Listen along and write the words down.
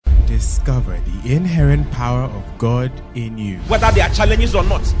discover the inherent power of God in you. Whether there are challenges or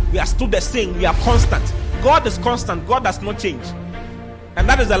not, we are still the same. We are constant. God is constant. God does not change. And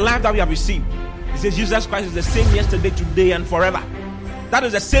that is the life that we have received. He says Jesus Christ is the same yesterday, today, and forever. That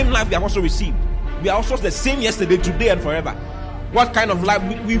is the same life we have also received. We are also the same yesterday, today, and forever. What kind of life?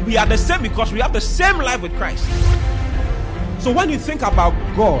 We are the same because we have the same life with Christ. So when you think about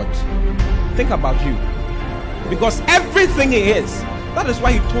God, think about you. Because everything He is, that is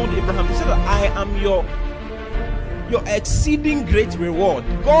why He told Abraham, He said, I am your exceeding great reward.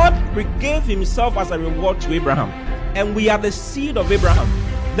 God gave Himself as a reward to Abraham. And we are the seed of Abraham.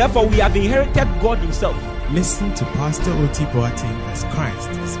 Therefore, we have inherited God Himself. Listen to Pastor O.T. Boateng as Christ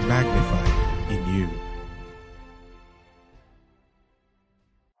is magnified in you.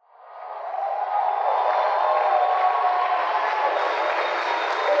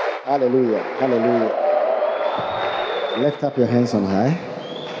 Hallelujah. Hallelujah. Lift up your hands on high.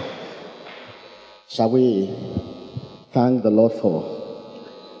 Shall we thank the Lord for?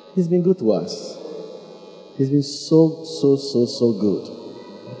 He's been good to us. He's been so good.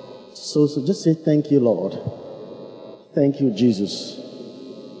 So just say thank you, Lord. Thank you, Jesus.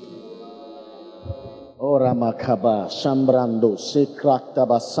 Ora makaba shambrando sekrakta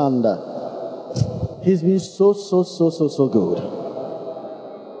basanda. He's been so good.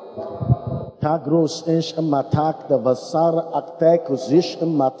 Tagros inch matak the vasar aktek uzish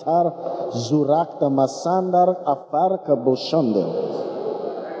matar zurak the masandar afar kaboshandel.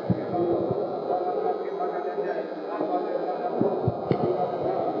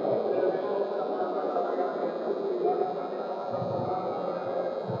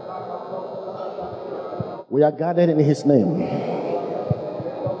 We are gathered in His name.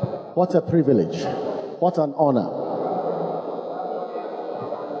 What a privilege. What an honor.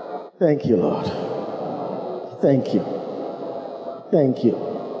 Thank you, Lord. Thank you. Thank you.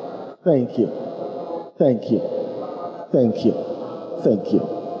 Thank you. Thank you. Thank you. Thank you.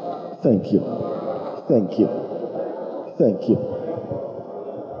 Thank you. Thank you. Thank you.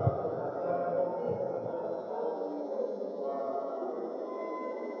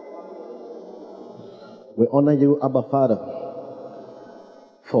 We honor you, Abba Father,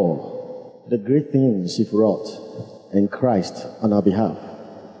 for the great things You've wrought in Christ on our behalf.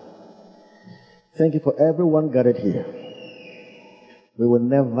 Thank You for everyone gathered here. We will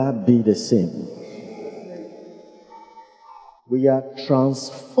never be the same. We are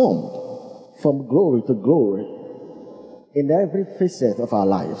transformed from glory to glory in every facet of our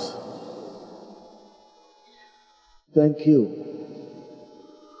lives. Thank You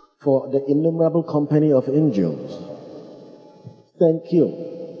for the innumerable company of angels. Thank You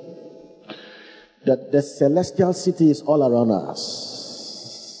that the celestial city is all around us.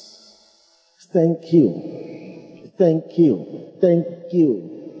 Thank You. Thank You. Thank You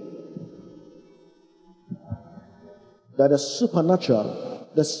that the supernatural,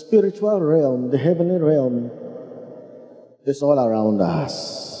 the spiritual realm, the heavenly realm is all around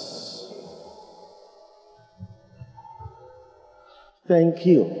us. Thank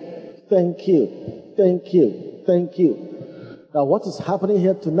You. Thank You. Thank You. Thank You. Now, what is happening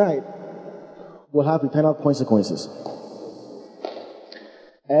here tonight will have eternal consequences.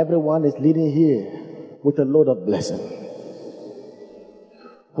 Everyone is leading here with a load of blessing.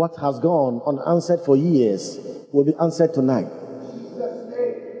 What has gone unanswered for years will be answered tonight.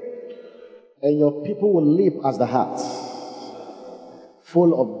 And your people will leap as the hart,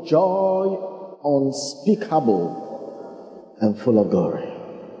 full of joy unspeakable and full of glory.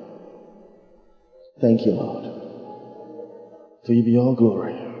 Thank You, Lord. To You be all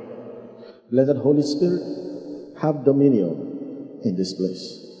glory. Blessed Holy Spirit, have dominion in this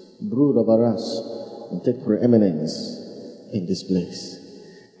place. Brood over us and take preeminence in this place.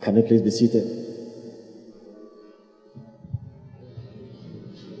 Can you please be seated?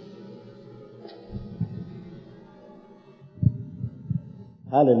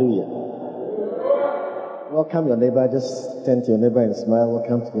 Hallelujah. Welcome your neighbor. Just turn to your neighbor and smile.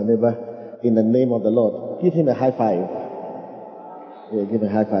 Welcome to your neighbor in the name of the Lord. Give him a high five. Yeah, give him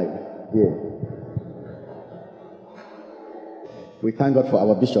a high five. Yeah. We thank God for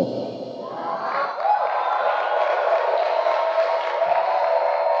our bishop.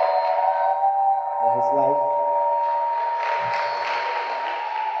 For his life.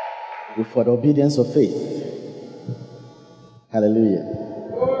 For the obedience of faith. Hallelujah.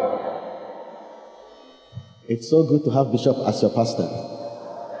 It's so good to have Bishop as your pastor.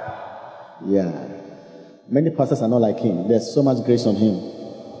 Yeah. Many pastors are not like him. There's so much grace on him.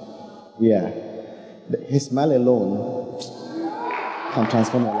 Yeah. His smile alone can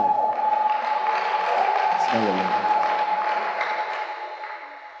transform your life. Smile alone.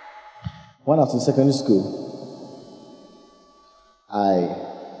 When I was in secondary school, I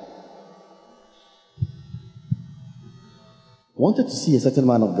wanted to see a certain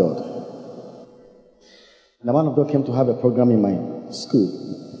man of God. The man of God came to have a program in my school.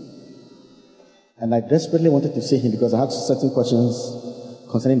 And I desperately wanted to see him because I had certain questions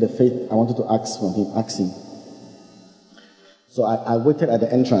concerning the faith I wanted to ask him. So I waited at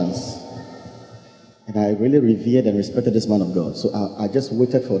the entrance. And I really revered and respected this man of God. So I just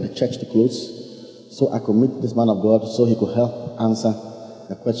waited for the church to close so I could meet this man of God so he could help answer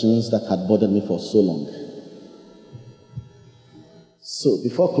the questions that had bothered me for so long. So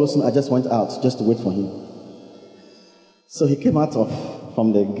before closing, I just went out just to wait for him. So he came out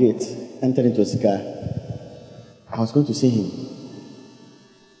from the gate, entered into his car. I was going to see him.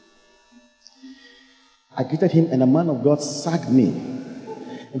 I greeted him and the man of God sacked me.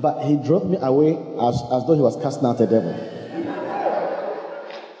 But he drove me away as though he was casting out a devil.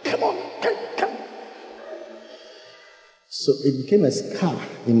 Come on, come. So it became a scar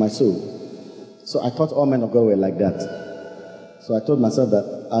in my soul. So I thought all men of God were like that. So I told myself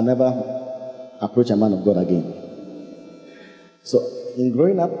that I'll never approach a man of God again. So in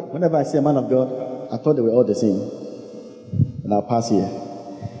growing up, whenever I see a man of God, I thought they were all the same. And I'll pass here.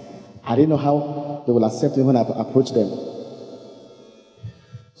 I didn't know how they will accept me when I approach them.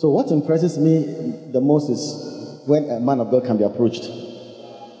 So what impresses me the most is when a man of God can be approached.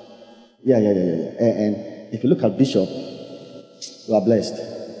 Yeah. And if you look at Bishop, you are blessed.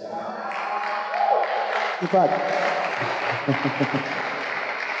 In fact,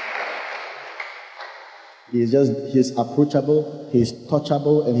 he's approachable, he's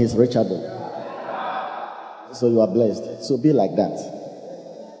touchable, and he's reachable. So you are blessed. So be like that.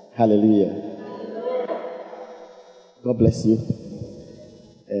 Hallelujah. God bless you.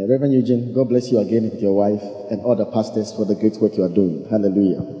 Reverend Eugene, God bless you again with your wife and all the pastors for the great work you are doing.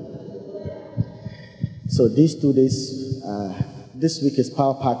 Hallelujah. So these 2 days, this week is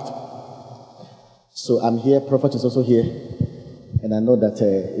power-packed. So I'm here, Prophet is also here, and I know that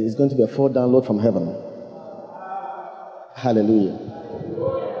it's going to be a full download from heaven. Hallelujah.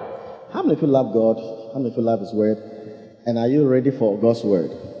 How many of you love God? How many of you love His Word? And are you ready for God's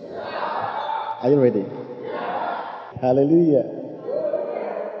Word? Are you ready? Hallelujah.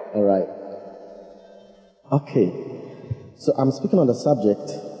 All right. Okay. So I'm speaking on the subject,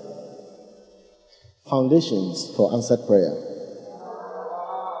 foundations for answered prayer.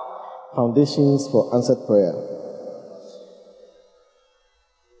 Foundations for answered prayer.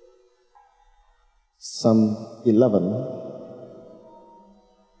 Psalm 11,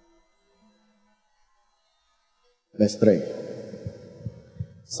 verse 3.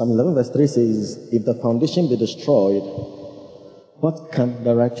 Psalm 11, verse 3 says, if the foundation be destroyed, what can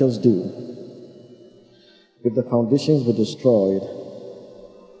the righteous do? If the foundations be destroyed,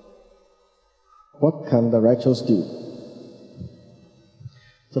 what can the righteous do?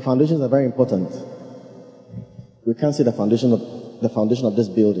 So foundations are very important. We can't see the foundation of this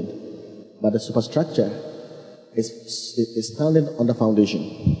building, but the superstructure is standing on the foundation.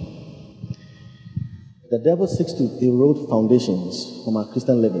 The devil seeks to erode foundations from our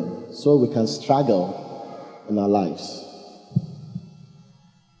Christian living so we can struggle in our lives.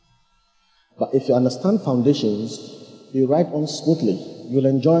 But if you understand foundations, you ride on smoothly. You'll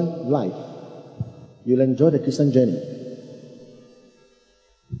enjoy life. You'll enjoy the Christian journey.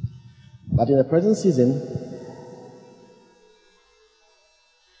 But in the present season,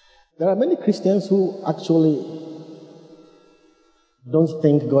 there are many Christians who actually don't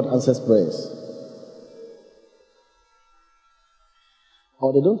think God answers prayers.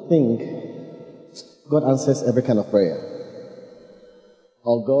 Or they don't think God answers every kind of prayer.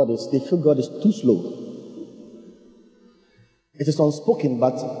 Or they feel God is too slow. It is unspoken,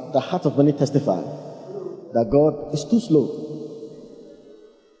 but the heart of many testify that God is too slow.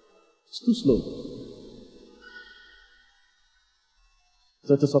 It's too slow.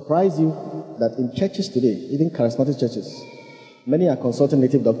 So to surprise you that in churches today, even charismatic churches, many are consulting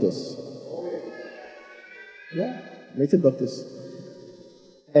native doctors. Yeah, native doctors.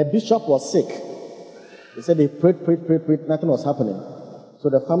 A bishop was sick. They said they prayed, nothing was happening. So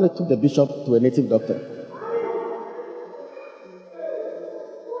the family took the bishop to a native doctor.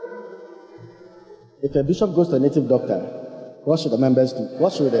 If a bishop goes to a native doctor, what should the members do?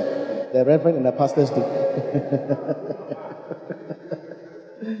 What should the reverend and the pastors do?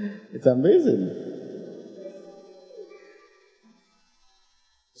 It's amazing.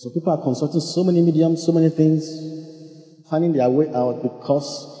 So people are consulting so many mediums, so many things, finding their way out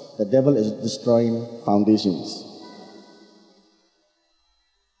because the devil is destroying foundations.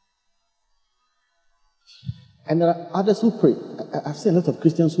 And there are others who pray. I've seen a lot of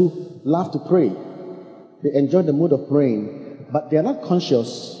Christians who love to pray. They enjoy the mood of praying, but they are not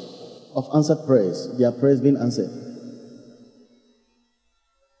conscious of answered prayers. Their prayers being answered.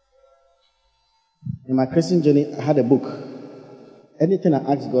 In my Christian journey, I had a book. Anything I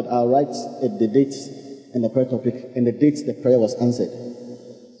ask God, I'll write the date and the prayer topic and the date the prayer was answered.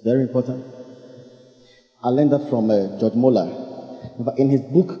 It's very important. I learned that from George Moeller. But in his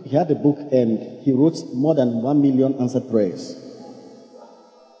book, he had a book and he wrote more than 1 million answered prayers.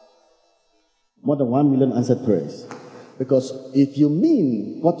 More than 1 million answered prayers. Because if you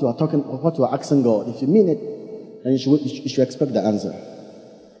mean what you are asking God, if you mean it, then you should expect the answer.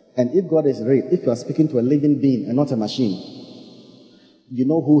 And if God is real, if you are speaking to a living being and not a machine, you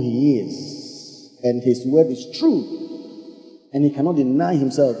know who He is, and His word is true, and He cannot deny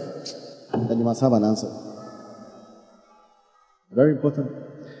Himself, then you must have an answer. Very important.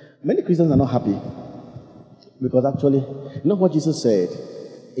 Many Christians are not happy because actually, you know what Jesus said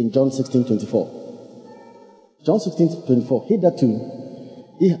in John 16:24? John 16:24, hitherto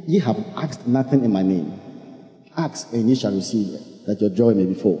ye have asked nothing in my name. Ask and ye shall receive, that your joy may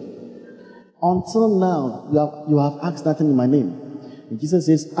be full. Until now, you have asked nothing in my name. And Jesus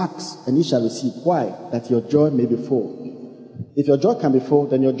says, ask and ye shall receive. Why? That your joy may be full. If your joy can be full,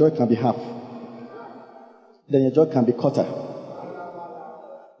 then your joy can be half. Then your joy can be quarter.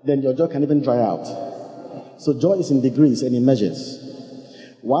 Then your joy can even dry out. So joy is in degrees and in measures.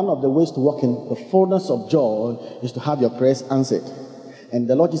 One of the ways to walk in the fullness of joy is to have your prayers answered. And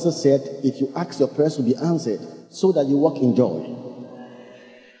the Lord Jesus said, if you ask, your prayers will be answered, so that you walk in joy.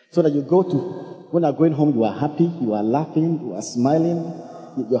 So that you go to, when you're going home, you are happy, you are laughing, you are smiling,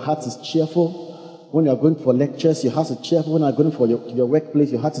 your heart is cheerful. When you are going for lectures, your heart is cheerful. When you are going for your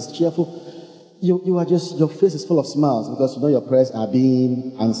workplace, your heart is cheerful. You are just, your face is full of smiles because you know your prayers are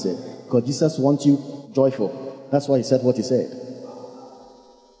being answered. Because Jesus wants you joyful. That's why He said what He said.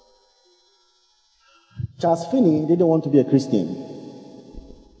 Charles Finney didn't want to be a Christian.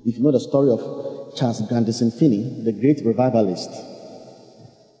 If you know the story of Charles Grandison Finney, the great revivalist,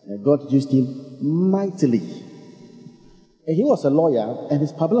 God used him mightily. And he was a lawyer, and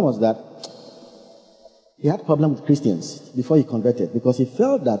his problem was that he had a problem with Christians before he converted, because he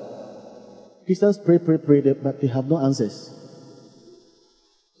felt that Christians pray, but they have no answers.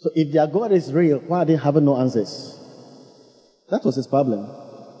 So if their God is real, why are they having no answers? That was his problem.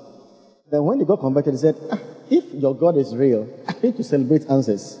 Then when he got converted, he said, if your God is real, I need to celebrate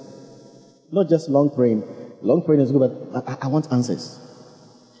answers. Not just long praying. Long praying is good, but I want answers.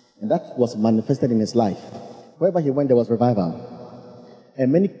 And that was manifested in his life. Wherever he went, there was revival.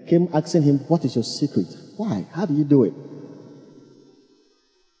 And many came asking him, what is your secret? Why? How do you do it?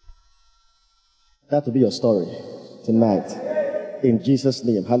 That will be your story tonight. In Jesus'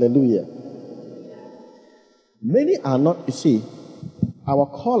 name. Hallelujah. Many are not, you see, our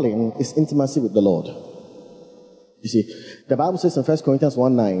calling is intimacy with the Lord. You see, the Bible says in 1 Corinthians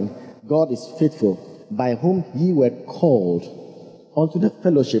 1:9, God is faithful, by whom ye were called unto the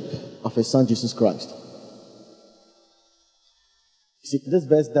fellowship of His Son Jesus Christ. You see, this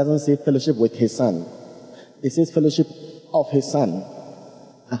verse doesn't say fellowship with His Son. It says fellowship of His Son.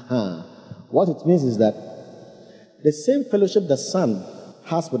 What it means is that the same fellowship the Son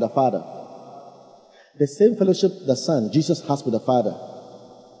has with the Father, the same fellowship the Son, Jesus, has with the Father,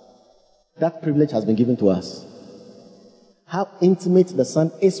 that privilege has been given to us. How intimate the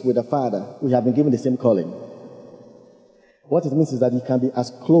Son is with the Father, we have been given the same calling. What it means is that you can be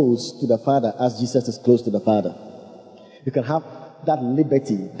as close to the Father as Jesus is close to the Father. You can have that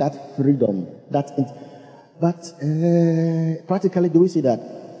liberty, that freedom, but practically, do we see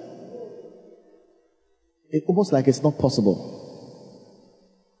that? It's almost like it's not possible.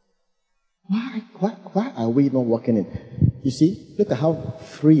 Why are we not walking in? You see, look at how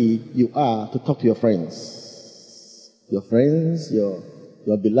free you are to talk to your friends. Your friends, your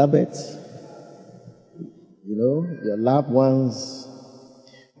beloved, your loved ones.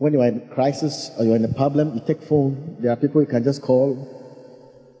 When you are in a crisis or you are in a problem, you take phone. There are people you can just call.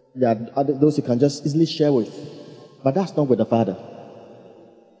 There are those you can just easily share with. But that's not with the Father.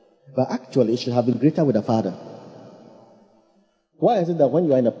 But actually, it should have been greater with the Father. Why is it that when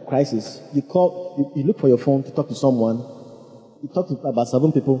you are in a crisis, you look for your phone to talk to someone, you talk to about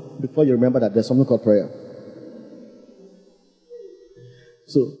 7 people before you remember that there's something called prayer?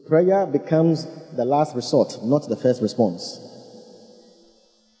 So prayer becomes the last resort, not the first response.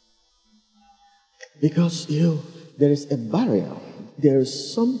 Because there is a barrier. There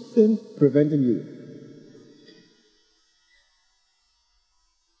is something preventing you.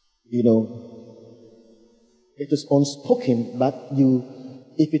 It is unspoken, but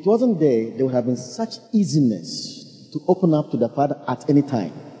If it wasn't there, there would have been such easiness to open up to the Father at any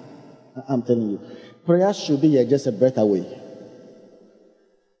time. I'm telling you. Prayer should be just a breath away.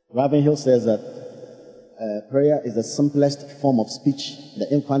 Ravenhill says that prayer is the simplest form of speech the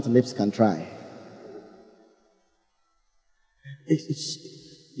infant lips can try.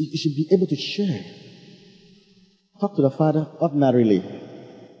 You should be able to share. Talk to the Father ordinarily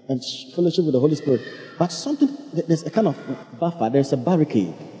and fellowship with the Holy Spirit. But there's a kind of buffer, there's a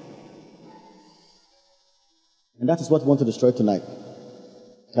barricade. And that is what we want to destroy tonight.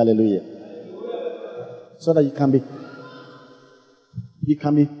 Hallelujah. So that you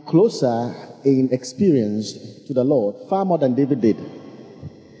can be closer in experience to the Lord, far more than David did.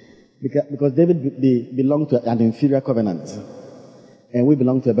 Because David belonged to an inferior covenant. And we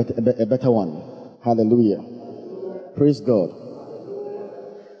belong to a better one. Hallelujah. Praise God.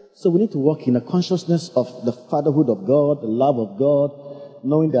 So we need to walk in a consciousness of the fatherhood of God, the love of God,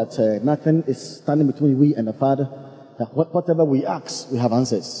 knowing that nothing is standing between we and the Father. That whatever we ask, we have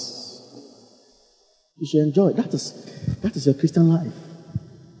answers. You should enjoy it. That is your Christian life.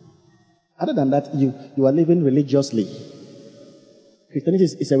 Other than that, you are living religiously. Christianity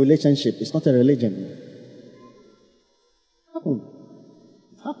is a relationship. It's not a religion.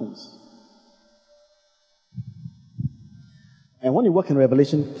 It happens. And when you walk in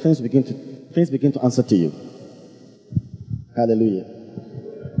revelation, things begin to answer to you. Hallelujah.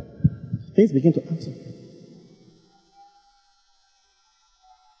 Things begin to answer.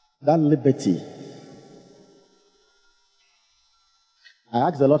 That liberty. I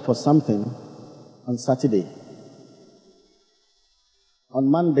asked the Lord for something on Saturday. On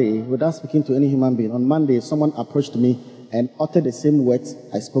Monday, without speaking to any human being, on Monday, someone approached me and uttered the same words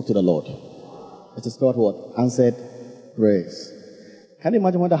I spoke to the Lord. It is called what? Answered prayers. Can you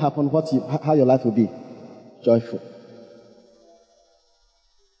imagine when that happened, how your life will be? Joyful.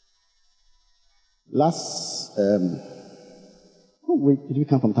 Last week, did we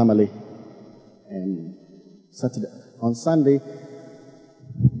come from Tamale? Saturday. On Sunday,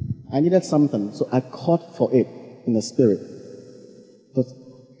 I needed something, so I called for it in the spirit.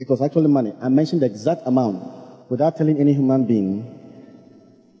 It was actually money. I mentioned the exact amount without telling any human being.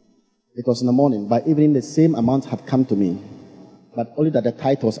 It was in the morning. By evening, the same amount had come to me, but only that the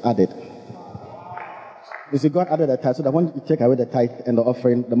tithe was added. You see, God added the tithe so that when you take away the tithe and the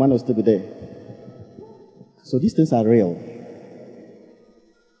offering, the money will still be there. So these things are real.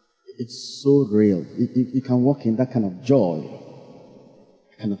 It's so real. You can walk in that kind of joy,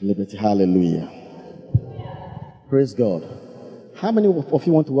 kind of liberty. Hallelujah. Praise God. How many of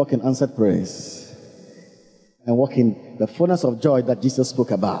you want to walk in answered prayers and walk in the fullness of joy that Jesus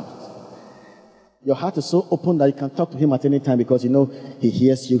spoke about? Your heart is so open that you can talk to him at any time because you know he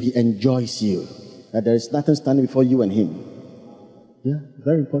hears you, he enjoys you, that there is nothing standing before you and him. Yeah,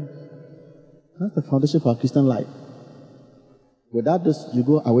 very important. That's the foundation for our Christian life. Without this, you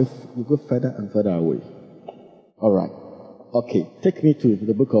go further and further away. All right. Okay, take me to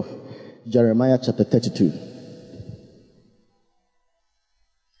the book of Jeremiah chapter 32.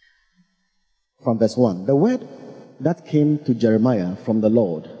 From verse 1. The word that came to Jeremiah from the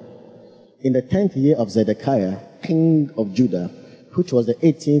Lord in the 10th year of Zedekiah, king of Judah, which was the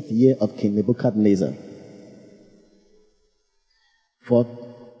 18th year of King Nebuchadnezzar. For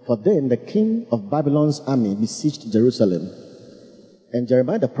then the king of Babylon's army besieged Jerusalem, and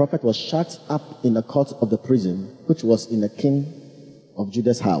Jeremiah the prophet was shut up in the court of the prison, which was in the king of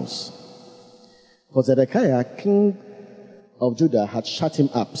Judah's house. For Zedekiah, king of Judah, had shut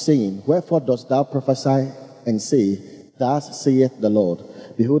him up, saying, Wherefore dost thou prophesy and say, Thus saith the Lord,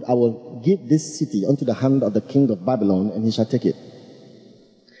 Behold, I will give this city unto the hand of the king of Babylon, and he shall take it.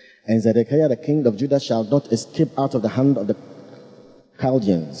 And Zedekiah the king of Judah shall not escape out of the hand of the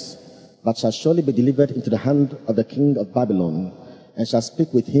Chaldeans, but shall surely be delivered into the hand of the king of Babylon, and shall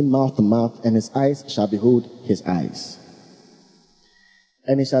speak with him mouth to mouth, and his eyes shall behold his eyes.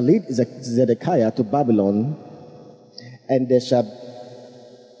 And he shall lead Zedekiah to Babylon, and there shall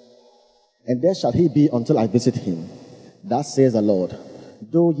he be until I visit him. Thus says the Lord,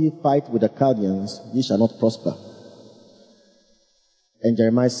 Though ye fight with the Chaldeans, ye shall not prosper. And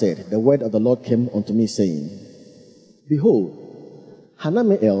Jeremiah said, The word of the Lord came unto me, saying, Behold,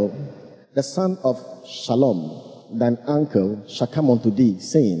 Hanameel, the son of Shalom, thine uncle, shall come unto thee,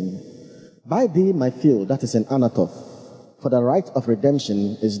 saying, Buy thee my field that is in Anathoth, for the right of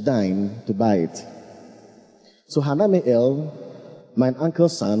redemption is thine to buy it. So Hanameel, mine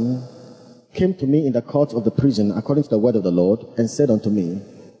uncle's son, came to me in the court of the prison according to the word of the Lord, and said unto me,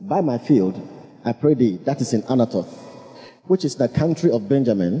 Buy my field, I pray thee, that is in Anathoth, which is the country of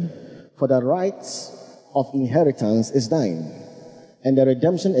Benjamin, for the right of inheritance is thine. and the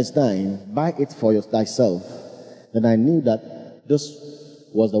redemption is thine, buy it for thyself. Then I knew that this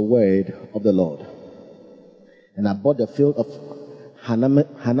was the word of the Lord. And I bought the field of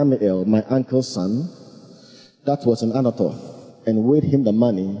Hanameel, my uncle's son, that was in Anathoth, and weighed him the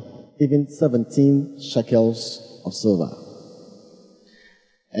money, even 17 shekels of silver.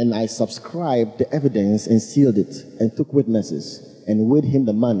 And I subscribed the evidence and sealed it, and took witnesses, and weighed him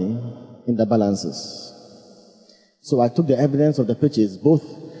the money in the balances. So I took the evidence of the purchase, both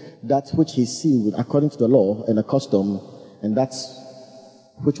that which he sealed according to the law and the custom, and that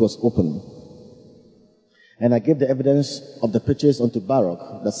which was open. And I gave the evidence of the purchase unto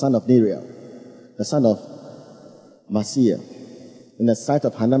Baruch, the son of Neriah, the son of Mahseiah, in the sight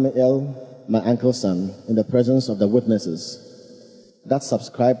of Hanameel, my uncle's son, in the presence of the witnesses, that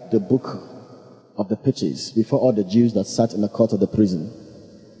subscribed the book of the purchase before all the Jews that sat in the court of the prison.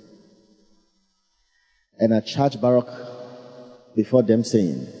 And I charged Baruch before them,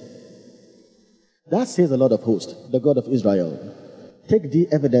 saying, Thus says the Lord of hosts, the God of Israel, take the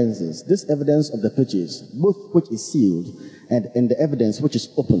evidences, this evidence of the purchase, both which is sealed and in the evidence which is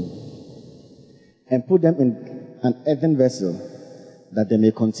open, and put them in an earthen vessel, that they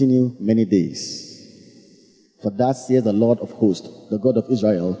may continue many days. For thus says the Lord of hosts, the God of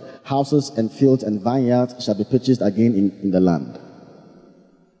Israel, houses and fields and vineyards shall be purchased again in the land.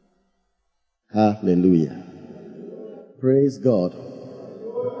 Hallelujah. Praise God.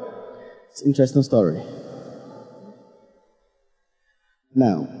 It's an interesting story.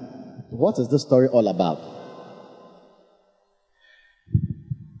 Now, what is this story all about?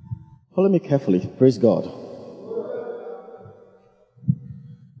 Follow me carefully. Praise God.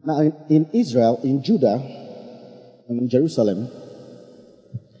 Now, in Israel, in Judah, and in Jerusalem,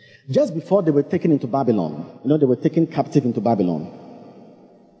 just before they were taken into Babylon, they were taken captive into Babylon.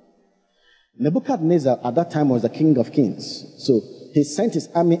 Nebuchadnezzar at that time was the king of kings. So he sent his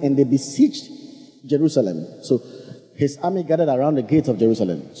army and they besieged Jerusalem. So his army gathered around the gates of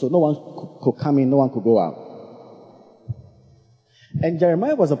Jerusalem. So no one could come in, no one could go out. And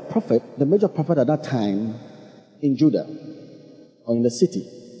Jeremiah was a prophet, the major prophet at that time in Judah, or in the city.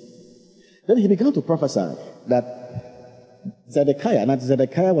 Then he began to prophesy that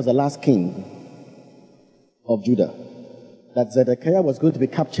Zedekiah was the last king of Judah, that Zedekiah was going to be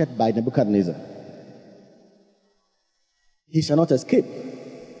captured by Nebuchadnezzar. He shall not escape.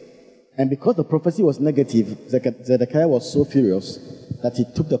 And because the prophecy was negative, Zedekiah was so furious that he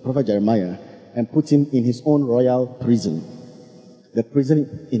took the prophet Jeremiah and put him in his own royal prison, the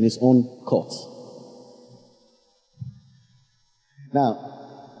prison in his own court. Now,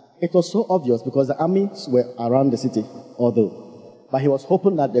 it was so obvious because the armies were around the city, but he was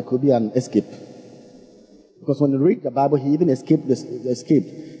hoping that there could be an escape. Because when you read the Bible, he even escaped.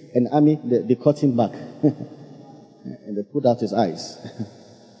 An army, they caught him back. And they put out his eyes.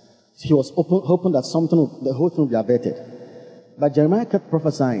 He was hoping that the whole thing would be averted. But Jeremiah kept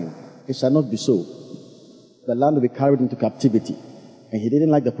prophesying, it shall not be so. The land will be carried into captivity. And he didn't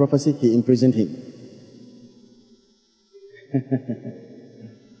like the prophecy, he imprisoned him.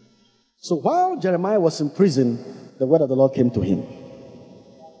 So while Jeremiah was in prison, the word of the Lord came to him.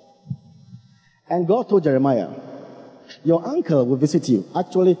 And God told Jeremiah, your uncle will visit you.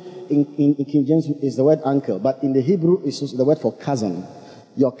 Actually, in King James is the word uncle, but in the Hebrew it's the word for cousin.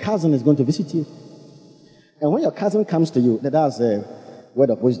 Your cousin is going to visit you. And when your cousin comes to you, that's a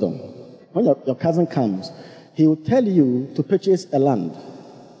word of wisdom. When your cousin comes, he will tell you to purchase a land.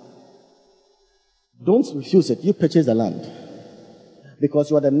 Don't refuse it. You purchase the land.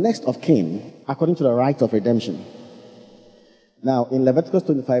 Because you are the next of kin, according to the right of redemption. Now, in Leviticus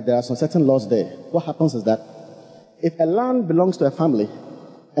 25, there are some certain laws there. What happens is that if a land belongs to a family,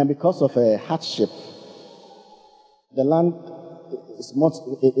 and because of a hardship, the land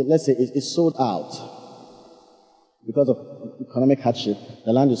is sold out. Because of economic hardship,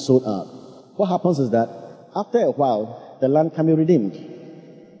 the land is sold out. What happens is that after a while, the land can be redeemed.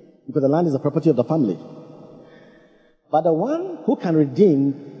 Because the land is the property of the family. But the one who can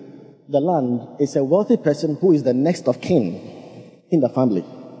redeem the land is a wealthy person who is the next of kin in the family.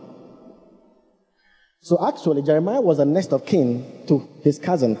 So actually, Jeremiah was the next of kin to his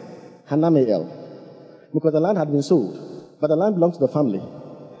cousin, Hanameel, because the land had been sold, but the land belonged to the family.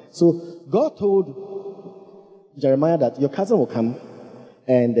 So God told Jeremiah that your cousin will come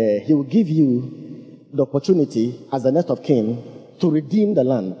and he will give you the opportunity as the next of kin to redeem the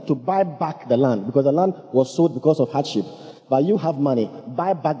land, to buy back the land, because the land was sold because of hardship. But you have money,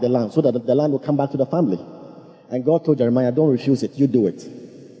 buy back the land so that the land will come back to the family. And God told Jeremiah, don't refuse it, you do it.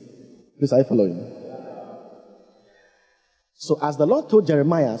 Please, are you following? So as the Lord told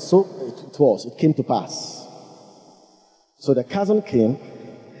Jeremiah, so it came to pass. So the cousin came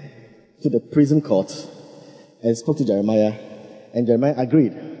to the prison court and spoke to Jeremiah, and Jeremiah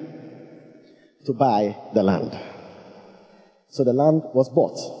agreed to buy the land. So the land was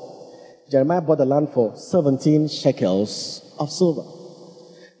bought. Jeremiah bought the land for 17 shekels of silver.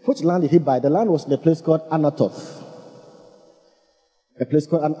 Which land did he buy? The land was in a place called Anathoth. A place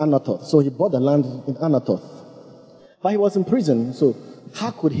called Anathoth. So he bought the land in Anathoth. But he was in prison, so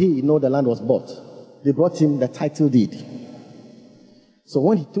how could he know the land was bought? They brought him the title deed. So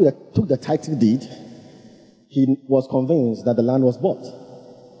when he took the title deed, he was convinced that the land was bought.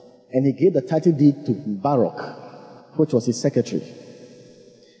 And he gave the title deed to Baruch, which was his secretary.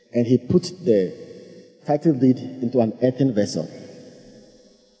 And he put the title deed into an earthen vessel.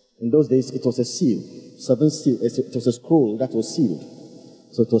 In those days, it was a seal, 7 seals. It was a scroll that was sealed.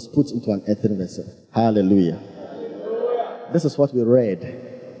 So it was put into an earthen vessel. Hallelujah. This is what we read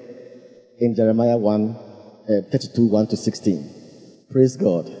in Jeremiah 32, 1 to 16. Praise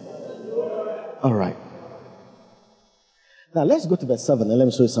God. All right. Now let's go to verse 7 and let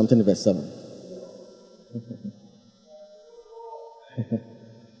me show you something in verse 7.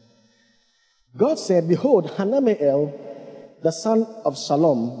 God said, behold, Hanameel, the son of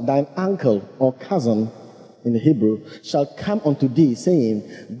Shalom, thine uncle or cousin in the Hebrew, shall come unto thee, saying,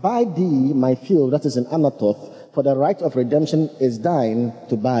 buy thee my field that is in Anathoth, for the right of redemption is thine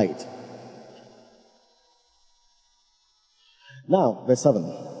to buy it. Now, verse 7.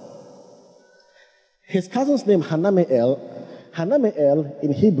 His cousin's name, Hanameel. Hanameel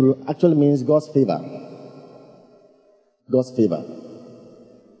in Hebrew actually means God's favor. God's favor.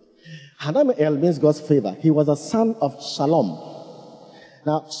 Hanameel means God's favor. He was a son of Shalom.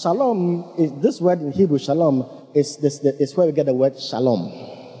 Now, Shalom is this word in Hebrew. Shalom is where we get the word Shalom.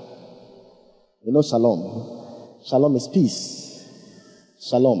 You know Shalom. Shalom is peace.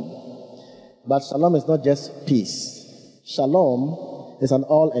 Shalom. But Shalom is not just peace. Shalom is an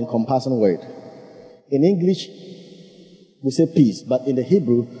all-encompassing word. In English, we say peace, but in the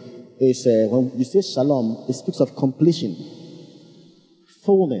Hebrew, when you say Shalom, it speaks of completion,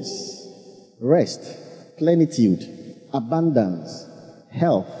 fullness, rest, plenitude, abundance,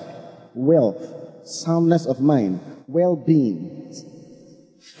 health, wealth, soundness of mind, well-being,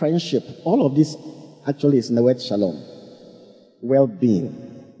 friendship. All of this actually is in the word Shalom.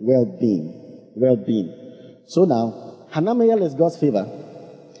 Well-being, well-being, well-being. So now, Hanameel is God's favor.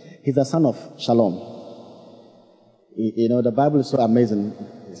 He's the son of Shalom. You know, the Bible is so amazing.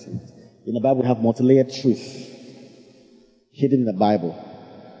 In the Bible, we have multi-layered truth hidden in the Bible.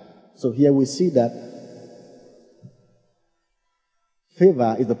 So here we see that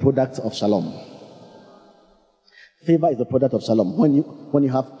favor is the product of Shalom. Favor is the product of Shalom. When you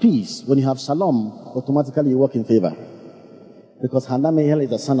have peace, when you have Shalom, automatically you walk in favor. Because Hanameel is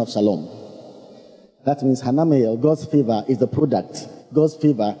the son of Shalom. That means Hanameel, God's favor, is the product. God's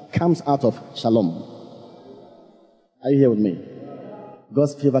favor comes out of Shalom. Are you here with me?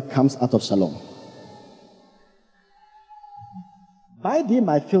 God's favor comes out of Shalom. Buy thee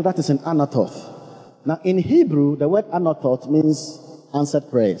my field that is in Anathoth. Now in Hebrew, the word Anathoth means answered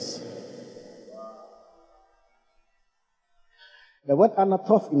prayers. The word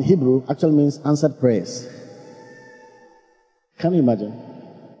Anathoth in Hebrew actually means answered prayers. Can you imagine?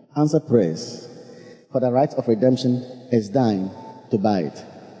 Answered prayers. For the right of redemption is thine to buy it.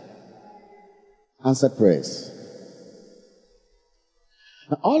 Answered prayers.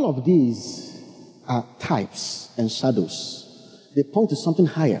 Now, all of these are types and shadows. They point to something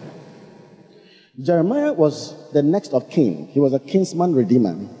higher. Jeremiah was the next of kin. He was a kinsman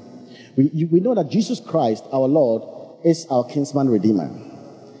redeemer. We know that Jesus Christ, our Lord, is our kinsman redeemer.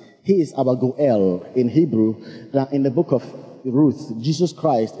 He is our Goel in Hebrew. Now, in the book of Ruth, Jesus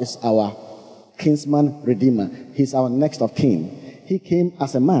Christ is our kinsman redeemer. He's our next of kin. He came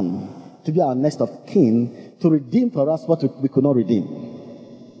as a man to be our next of kin to redeem for us what we could not redeem.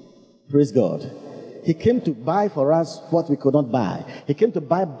 Praise God. He came to buy for us what we could not buy. He came to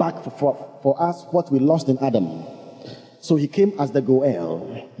buy back for us what we lost in Adam. So he came as the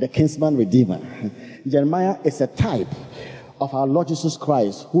Goel, the kinsman redeemer. Jeremiah is a type of our Lord Jesus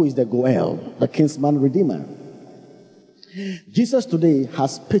Christ, who is the Goel, the kinsman redeemer. Jesus today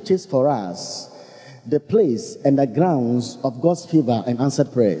has purchased for us the place and the grounds of God's favor and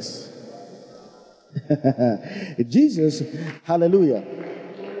answered prayers. Jesus, hallelujah,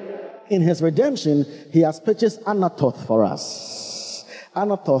 in his redemption, he has purchased Anathoth for us.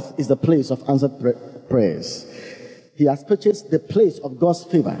 Anathoth is the place of answered prayers. He has purchased the place of God's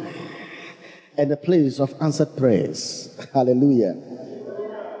favor and the place of answered prayers. Hallelujah.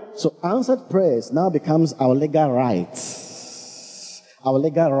 So answered prayers now becomes our legal rights. our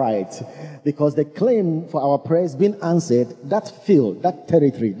legal right, because the claim for our prayers being answered, that field, that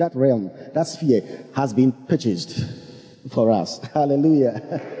territory, that realm, that sphere has been purchased for us.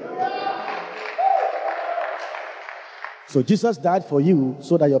 Hallelujah. So Jesus died for you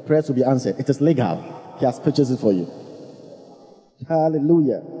so that your prayers will be answered. It is legal. He has purchased it for you.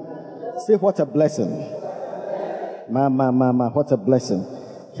 Hallelujah. Say, what a blessing. What a blessing.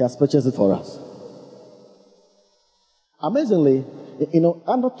 He has purchased it for us. Amazingly,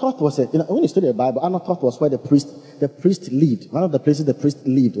 Anathoth was when you study the Bible, Anathoth was where the priest lived. One of the places the priest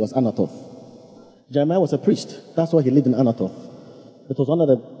lived was Anathoth. Jeremiah was a priest. That's why he lived in Anathoth. It was one of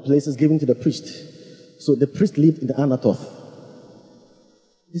the places given to the priest. So the priest lived in the Anathoth.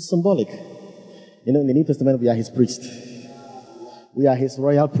 It's symbolic. In the New Testament, we are his priest. We are his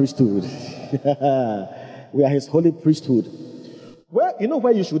royal priesthood. We are his holy priesthood.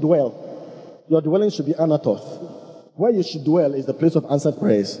 Where you should dwell? Your dwelling should be Anathoth. Where you should dwell is the place of answered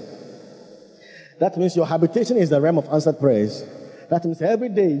prayers. That means your habitation is the realm of answered prayers. That means every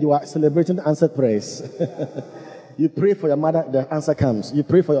day you are celebrating answered prayers. You pray for your mother, the answer comes. You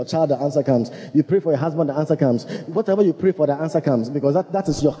pray for your child, the answer comes. You pray for your husband, the answer comes. Whatever you pray for, the answer comes. Because that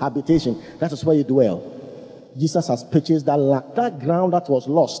is your habitation. That is where you dwell. Jesus has purchased that land, that ground that was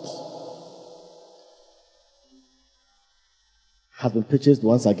lost has been purchased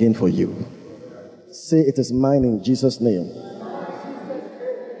once again for you. Say, it is mine in Jesus' name.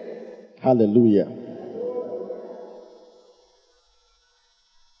 Hallelujah.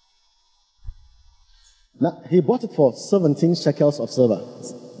 Now, he bought it for 17 shekels of silver.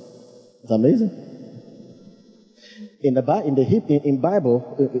 It's amazing. In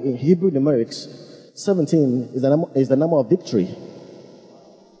Bible, in Hebrew numerics, 17 is the number of victory.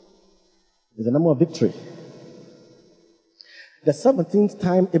 Is the number of victory. The 17th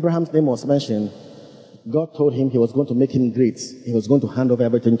time Abraham's name was mentioned, God told him he was going to make him great. He was going to hand over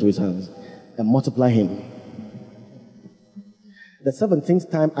everything to his hands and multiply him. The 17th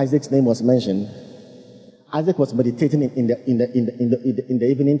time Isaac's name was mentioned, Isaac was meditating in the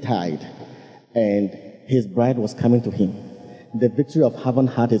evening tide, and his bride was coming to him. The victory of having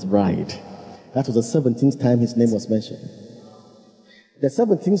had his bride. That was the 17th time his name was mentioned. The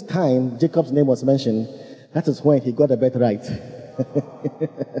 17th time Jacob's name was mentioned, that is when he got a birthright.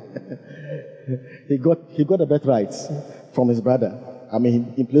 he got a birthright from his brother.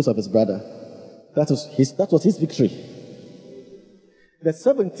 In place of his brother. That was his victory. The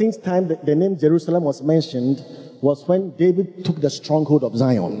 17th time the name Jerusalem was mentioned was when David took the stronghold of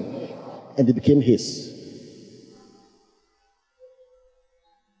Zion and it became his.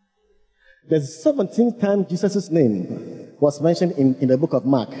 The 17th time Jesus' name was mentioned in the book of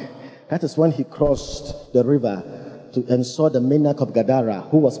Mark. That is when he crossed the river and saw the maniac of Gadara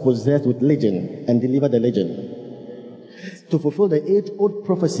who was possessed with legion and delivered the legion. To fulfill the age-old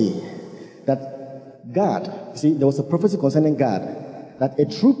prophecy that God, there was a prophecy concerning God, that a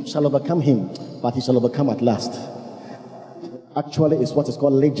troop shall overcome him, but he shall overcome at last. Actually, it's what is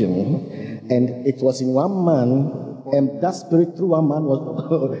called legion. And it was in one man, and that spirit through one man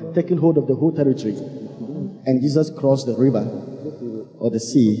was taking hold of the whole territory. And Jesus crossed the river or the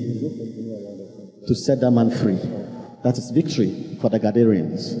sea to set that man free. That is victory for the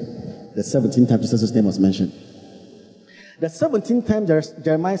Gadarenes. The 17th time Jesus' name was mentioned. The 17th time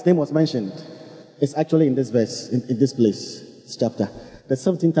Jeremiah's name was mentioned is actually in this verse, in this place, this chapter. The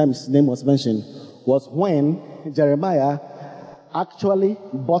 17th time his name was mentioned was when Jeremiah actually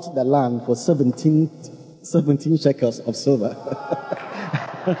bought the land for 17 shekels of silver.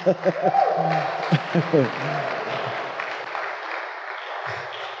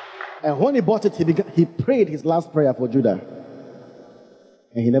 And when he bought it, he prayed his last prayer for Judah.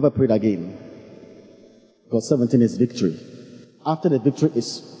 And he never prayed again. Because 17 is victory. After the victory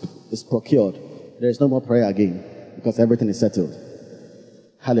is procured, there is no more prayer again. Because everything is settled.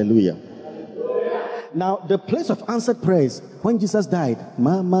 Hallelujah. Now, the place of answered prayers, when Jesus died,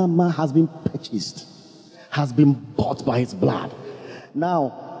 has been purchased, has been bought by his blood.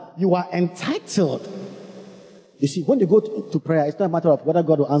 Now, you are entitled. You see, when you go to prayer, it's not a matter of whether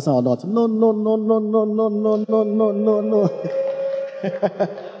God will answer or not. No.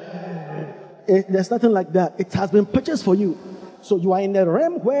 There's nothing like that. It has been purchased for you. So you are in a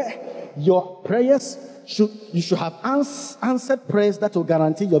realm where your prayers you should have answered prayers that will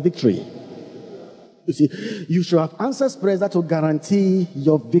guarantee your victory. You see, you should have answered prayers that will guarantee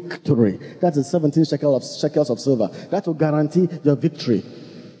your victory. That's the 17 shekels of silver. That will guarantee your victory.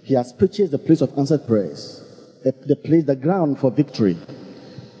 He has purchased the place of answered prayers. The ground for victory.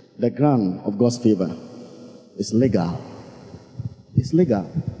 The ground of God's favor. It's legal. It's legal.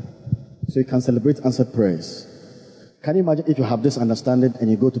 So you can celebrate answered prayers. Can you imagine if you have this understanding and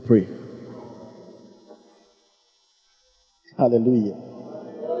you go to pray? Hallelujah.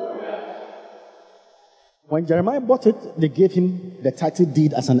 When Jeremiah bought it, they gave him the title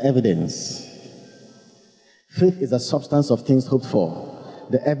deed as an evidence. Faith is the substance of things hoped for,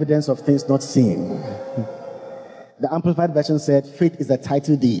 the evidence of things not seen. The Amplified Version said, faith is the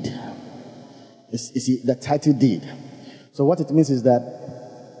title deed. You see, the title deed. So what it means is that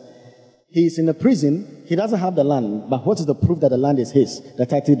he is in a prison, he doesn't have the land, but what is the proof that the land is his? The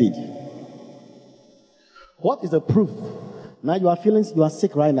title deed. What is the proof? Now you are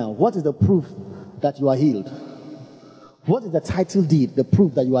sick right now. What is the proof that you are healed? What is the title deed, the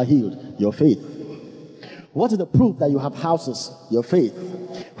proof that you are healed? Your faith. What is the proof that you have houses? Your faith.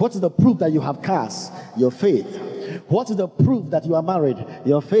 What is the proof that you have cars? Your faith. What is the proof that you are married?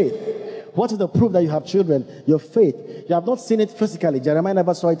 Your faith. What is the proof that you have children? Your faith. You have not seen it physically. Jeremiah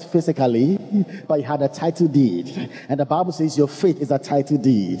never saw it physically, but he had a title deed. And the Bible says your faith is a title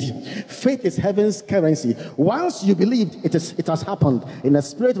deed. Faith is heaven's currency. Once you believed, it has happened. In the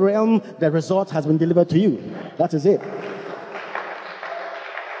spirit realm, the result has been delivered to you. That is it.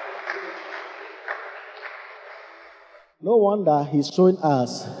 No wonder he's showing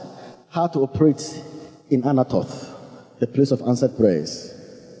us how to operate in Anathoth, the place of answered prayers.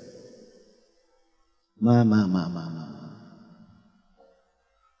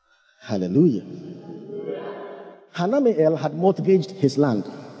 Hallelujah. Hanamiel had mortgaged his land.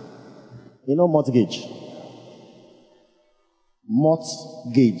 You know mortgage?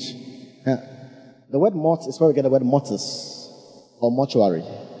 Mortgage. The word mort is where we get the word mortis or mortuary.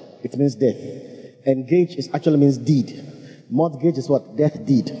 It means death. Engage actually means deed. Mortgage is what? Death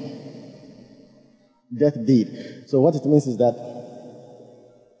deed. Death deed. So what it means is that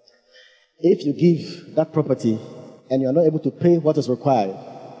if you give that property and you are not able to pay what is required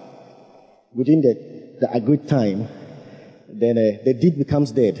within the agreed time, then the deed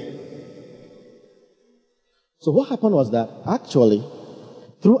becomes dead. So what happened was that actually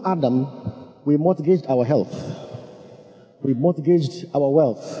through Adam we mortgaged our health, we mortgaged our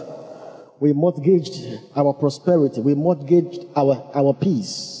wealth, we mortgaged our prosperity, we mortgaged our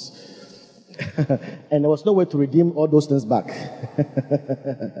peace. And there was no way to redeem all those things back.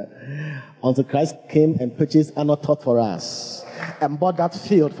 Until Christ came and purchased Anathoth for us and bought that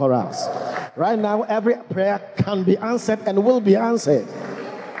field for us. Right now, every prayer can be answered and will be answered.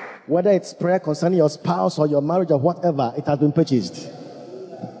 Whether it's prayer concerning your spouse or your marriage or whatever, it has been purchased.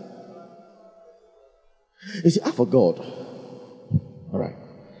 You see, I forgot. All right.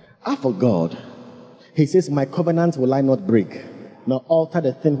 I forgot. He says, my covenant will I not break, nor alter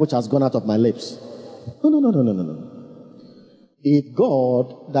the thing which has gone out of my lips. No. If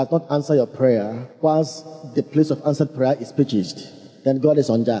God does not answer your prayer whilst the place of answered prayer is purchased, then God is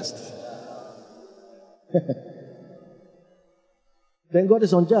unjust. Then God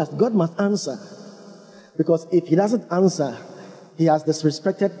is unjust. God must answer. Because if he doesn't answer, he has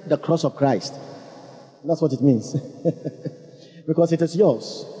disrespected the cross of Christ. That's what it means. Because it is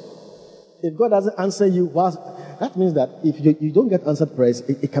yours. If God doesn't answer you, that means that if you don't get answered prayers,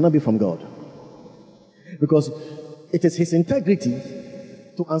 it cannot be from God. Because it is his integrity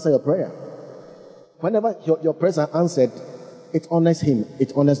to answer your prayer. Whenever your prayers are answered, it honors him,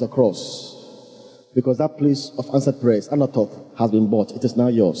 it honors the cross. Because that place of answered prayers, Anathoth, has been bought. It is now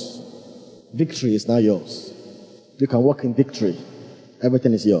yours. Victory is now yours. You can walk in victory.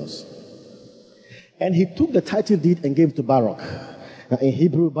 Everything is yours. And he took the title deed and gave it to Baruch. Now in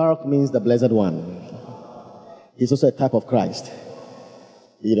Hebrew, Baruch means the blessed one. He's also a type of Christ.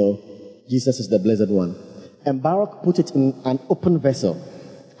 You know, Jesus is the blessed one. And Baruch put it in an open vessel,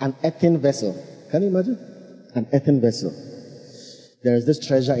 an earthen vessel. Can you imagine? An earthen vessel. There is this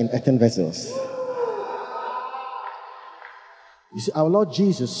treasure in earthen vessels. You see, our Lord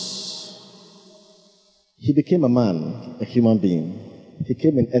Jesus, he became a man, a human being. He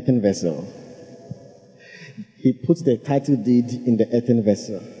came in earthen vessel. He put the title deed in the earthen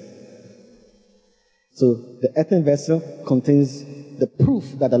vessel. So the earthen vessel contains the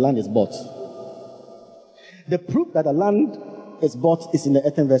proof that the land is bought. The proof that the land is bought is in the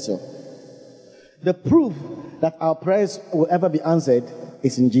earthen vessel. The proof that our prayers will ever be answered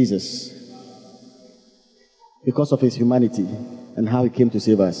is in Jesus. Because of his humanity and how he came to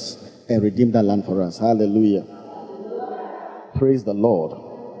save us and redeem that land for us. Hallelujah. Praise the Lord.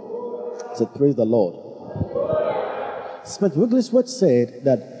 I said, praise the Lord. Smith Wigglesworth said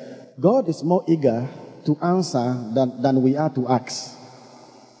that God is more eager to answer than we are to ask.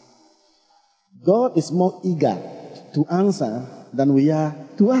 God is more eager to answer than we are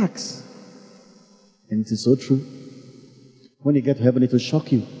to ask. And it is so true. When you get to heaven, it will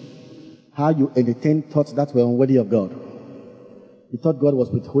shock you. how you entertain thoughts that were unworthy of God. You thought God was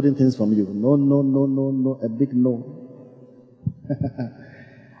withholding things from you. No, no, no, no, no, a big no.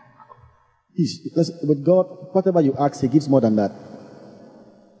 With God, whatever you ask, He gives more than that.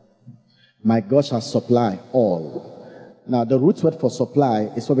 My God shall supply all. Now, the root word for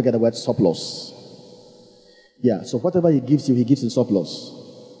supply is where we get the word surplus. Yeah, so whatever He gives you, He gives in surplus.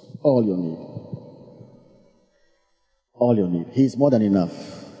 All you need. All you need. He is more than enough.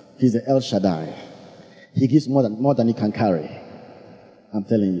 He's the El Shaddai. He gives more than you can carry. I'm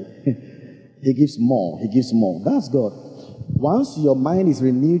telling you. He gives more. He gives more. That's God. Once your mind is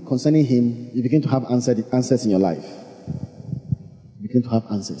renewed concerning Him, you begin to have answers in your life. You begin to have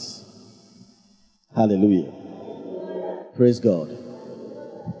answers. Hallelujah. Praise God.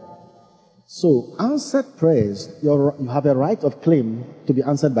 So, answered prayers, you have a right of claim to be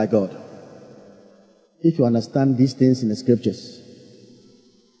answered by God. If you understand these things in the scriptures.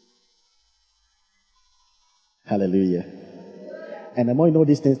 Hallelujah. And the more you know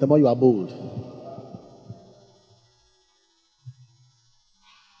these things, the more you are bold.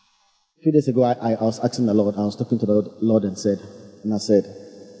 A few days ago, I was asking the Lord, I was talking to the Lord and I said,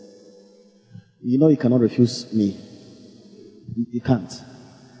 you know you cannot refuse me. You can't.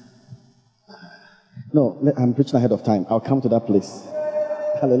 No, I'm preaching ahead of time. I'll come to that place.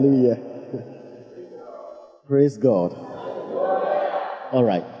 Hallelujah. Praise God. All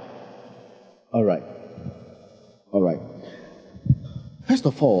right. All right. All right. First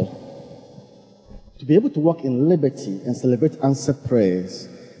of all, to be able to walk in liberty and celebrate answered prayers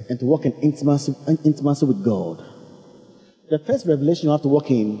and to walk in intimacy with God, the first revelation you have to walk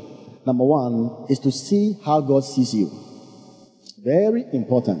in, number one, is to see how God sees you. Very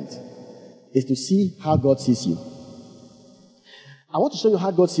important. Is to see how God sees you. I want to show you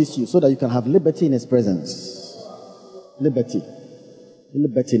how God sees you so that you can have liberty in His presence. Liberty.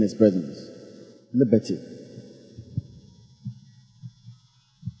 Liberty in His presence. Liberty.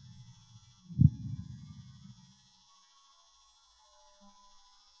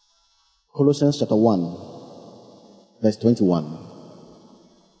 Colossians chapter 1, verse 21.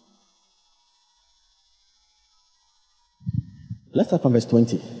 Let's start from verse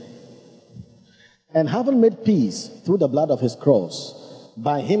 20. And having made peace through the blood of His cross,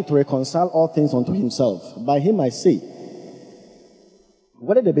 by Him to reconcile all things unto Himself. By Him I say,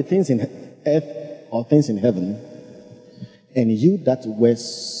 whether there be things in earth or things in heaven, and you that were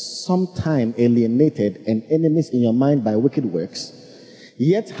sometime alienated and enemies in your mind by wicked works,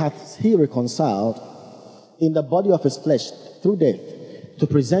 yet hath He reconciled in the body of His flesh through death, to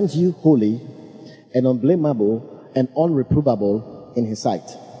present you holy and unblameable and unreprovable in His sight.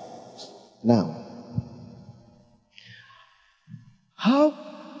 Now, how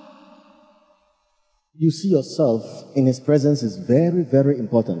you see yourself in His presence is very, very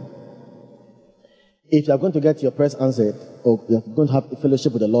important. If you are going to get your prayers answered, or you are going to have a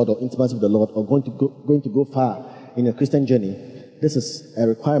fellowship with the Lord or intimacy with the Lord, or going to go far in your Christian journey, this is a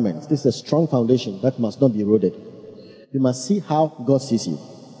requirement. This is a strong foundation that must not be eroded. You must see how God sees you.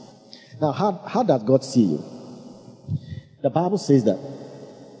 Now, how does God see you? The Bible says that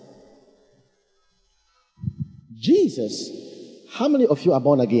Jesus, how many of you are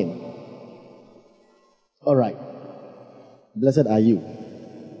born again? All right. Blessed are you.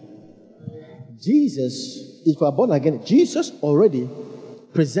 Jesus, if you are born again, Jesus already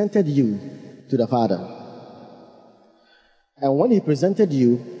presented you to the Father. And when He presented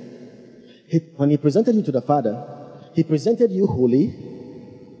you to the Father, He presented you holy,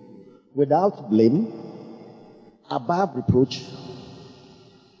 without blame, above reproach,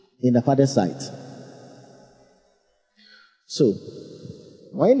 in the Father's sight. So,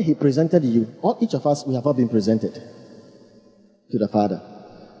 when He presented you, each of us, we have all been presented to the Father.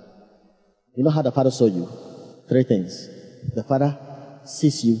 You know how the Father saw you? 3 things. The Father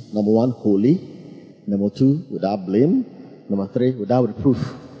sees you, number 1, holy. Number 2, without blame. Number 3, without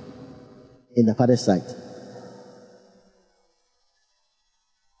reproof. In the Father's sight.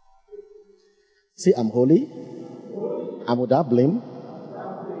 Say, I'm holy. I'm without blame.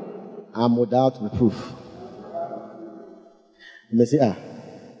 I'm without reproof. You may say,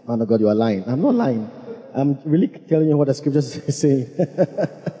 man of God, you are lying. I'm not lying. I'm really telling you what the scriptures is saying.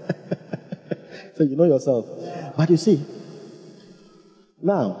 So you know yourself. But you see,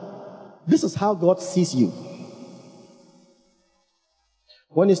 now, this is how God sees you.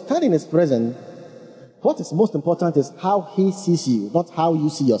 When you stand in His presence, what is most important is how He sees you, not how you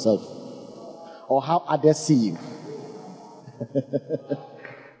see yourself, or how others see you.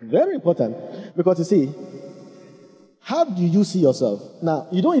 Very important. Because you see, how do you see yourself? Now,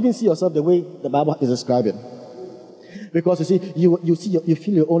 you don't even see yourself the way the Bible is describing. Because you see, you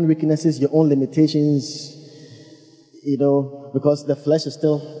feel your own weaknesses, your own limitations, because the flesh is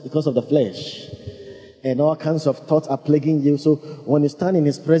still, because of the flesh. And all kinds of thoughts are plaguing you. So when you stand in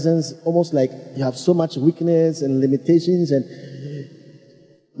his presence, almost like you have so much weakness and limitations, and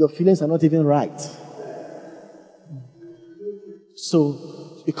your feelings are not even right.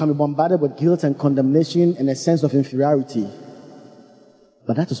 So you can be bombarded with guilt and condemnation and a sense of inferiority.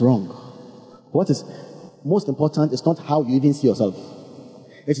 But that is wrong. What is most important is not how you even see yourself.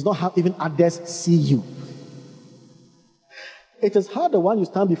 It is not how even others see you. It is how the one you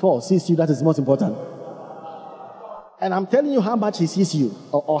stand before sees you that is most important. And I'm telling you how much he sees you,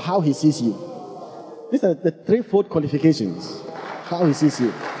 or how he sees you. These are the threefold qualifications. How he sees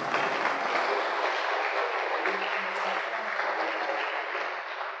you.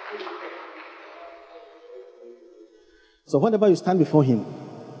 So whenever you stand before him,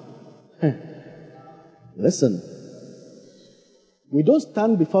 listen. We don't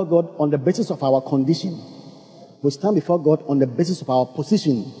stand before God on the basis of our condition. We stand before God on the basis of our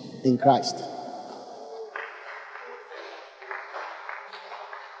position in Christ.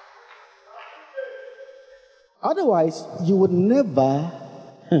 Otherwise, you would never.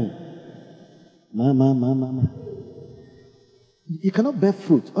 You cannot bear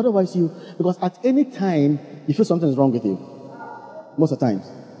fruit. Otherwise, because at any time, you feel something is wrong with you. Most of the times.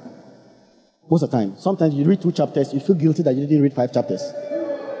 Most of the time. Sometimes you read 2 chapters, you feel guilty that you didn't read 5 chapters.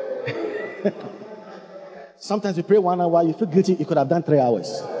 Sometimes you pray 1 hour, you feel guilty you could have done 3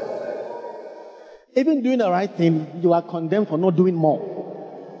 hours. Even doing the right thing, you are condemned for not doing more.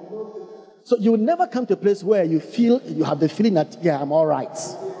 So you will never come to a place where you have the feeling that, yeah, I'm all right.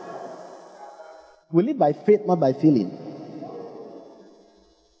 We live by faith, not by feeling.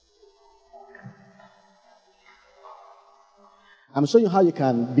 I'm showing you how you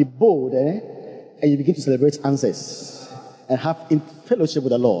can be bold, and you begin to celebrate answers and have in fellowship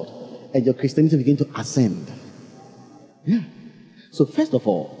with the Lord, and your Christianity begin to ascend. Yeah. So first of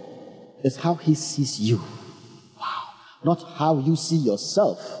all, it's how he sees you. Wow. Not how you see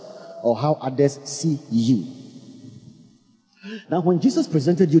yourself or how others see you. Now, when Jesus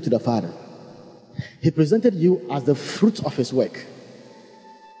presented you to the Father, he presented you as the fruit of his work.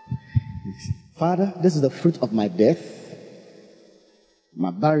 Father, this is the fruit of my death,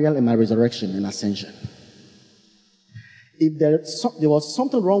 my burial, and my resurrection and ascension. If there was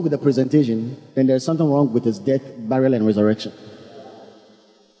something wrong with the presentation, then there's something wrong with his death, burial, and resurrection.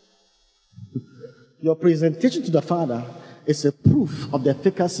 Your presentation to the Father is a proof of the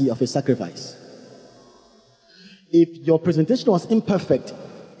efficacy of his sacrifice. If your presentation was imperfect,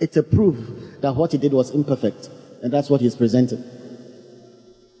 it's a proof that what he did was imperfect, and that's what he's presenting.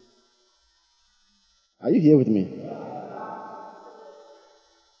 Are you here with me?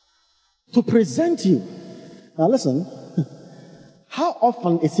 To present you. Now listen, how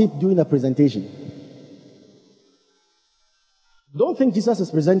often is he doing a presentation? Don't think Jesus is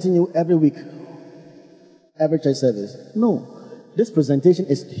presenting you every week, every church service. No. This presentation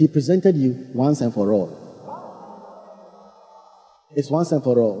he presented you once and for all. It's once and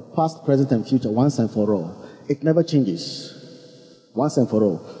for all. Past, present, and future, once and for all. It never changes. Once and for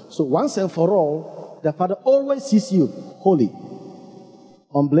all. So once and for all, the Father always sees you holy,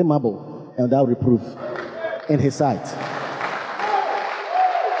 unblameable, and without reproof in his sight.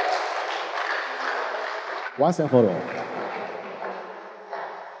 Once and for all.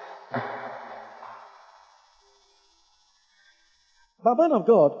 But man of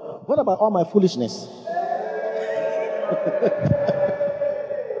God, what about all my foolishness?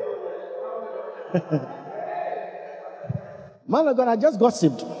 Man of God, I just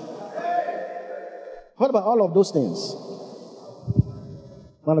gossiped. What about all of those things?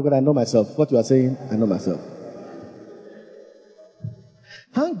 Man of God, I know myself. What you are saying, I know myself.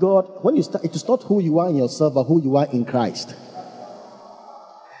 Thank God, when you start, it is not who you are in yourself, but who you are in Christ.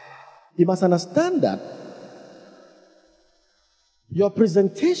 You must understand that your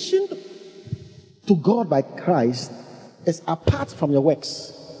presentation to God by Christ is apart from your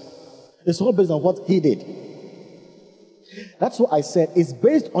works. It's all based on what he did. That's what I said. It's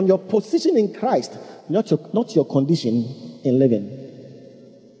based on your position in Christ, not your condition in living.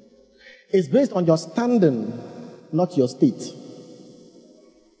 It's based on your standing, not your state.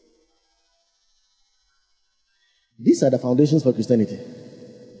 These are the foundations for Christianity.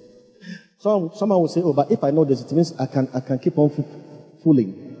 Someone will say, "Oh, but if I know this, it means I can keep on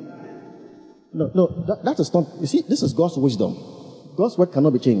fooling." No, that is not. You see, this is God's wisdom. God's word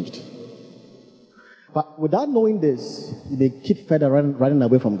cannot be changed. But without knowing this, you may keep further running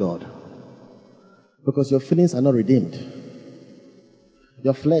away from God, because your feelings are not redeemed.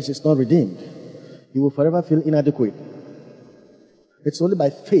 Your flesh is not redeemed. You will forever feel inadequate. It's only by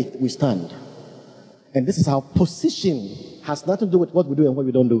faith we stand. And this is our position. Has nothing to do with what we do and what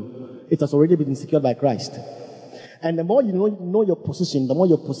we don't do. It has already been secured by Christ. And the more you know your position, the more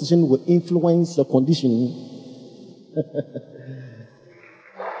your position will influence your condition.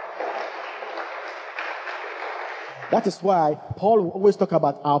 That is why Paul will always talk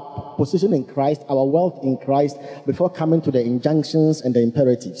about our position in Christ, our wealth in Christ, before coming to the injunctions and the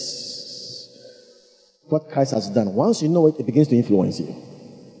imperatives. What Christ has done. Once you know it, it begins to influence you.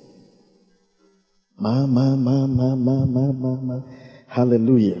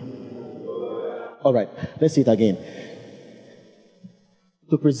 Hallelujah. All right, let's see it again.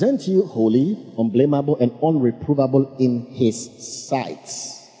 To present you holy, unblameable, and unreprovable in his sight.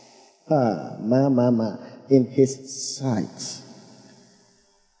 In his sight.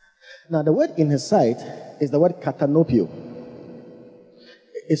 Now, the word in his sight is the word katanopio.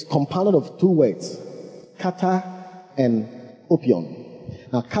 It's compounded of two words, kata and opion.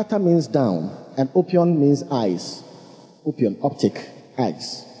 Now, kata means down, and opion means eyes. Opion, optic,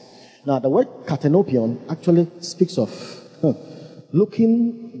 eyes. Now, the word katanopion actually speaks of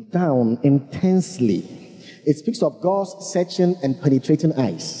looking down intensely. It speaks of God's searching and penetrating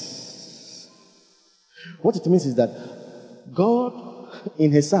eyes. What it means is that God,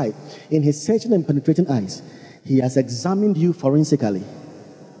 in his sight, in his searching and penetrating eyes, he has examined you forensically.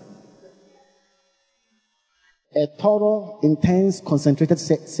 A thorough, intense, concentrated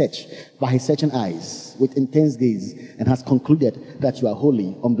search by his searching eyes with intense gaze, and has concluded that you are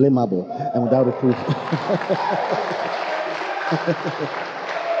holy, unblameable, and without reproof.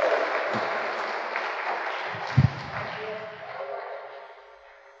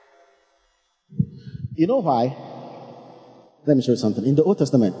 You know why? Let me show you something. In the Old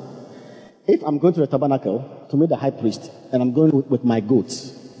Testament, if I'm going to the tabernacle to meet the high priest, and I'm going with my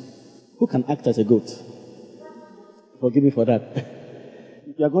goats, who can act as a goat? Forgive me for that.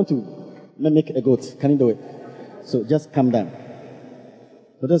 You are going to mimic a goat. Can you do it? So just calm down.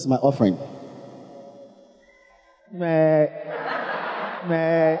 So this is my offering.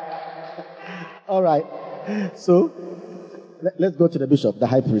 All right. So let's go to the bishop, the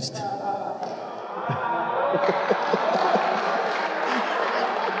high priest.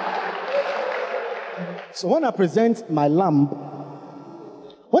 So when I present my lamb,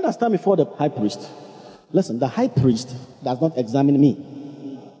 when I stand before the high priest, listen, the high priest does not examine me.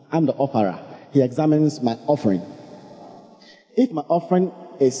 I'm the offerer. He examines my offering. If my offering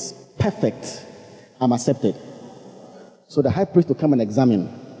is perfect, I'm accepted. So the high priest will come and examine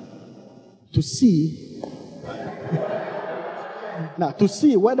to see now to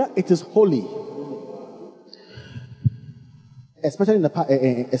see whether it is holy. Especially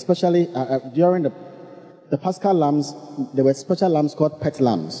during the Paschal lambs, there were special lambs called pet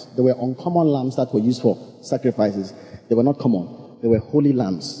lambs. They were uncommon lambs that were used for sacrifices. They were not common. They were holy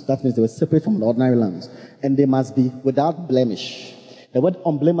lambs. That means they were separate from the ordinary lambs. And they must be without blemish. The word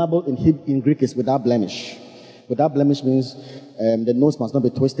unblameable in Greek is without blemish. Without blemish means the nose must not be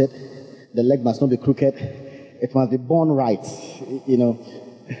twisted. The leg must not be crooked. It must be born right.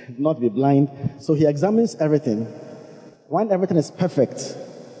 Not be blind. So he examines everything. When everything is perfect,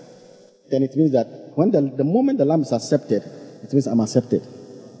 then it means that when the moment the lamb is accepted, it means I'm accepted.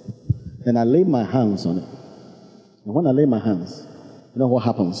 Then I lay my hands on it. And when I lay my hands, you know what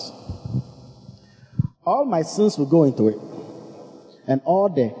happens? All my sins will go into it. And all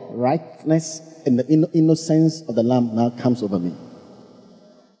the rightness and the innocence of the lamb now comes over me.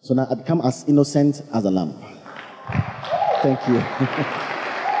 So now I become as innocent as the lamb. Thank you.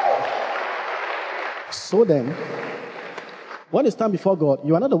 So then, when you stand before God,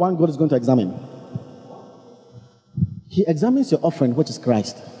 you are not the one God is going to examine. He examines your offering, which is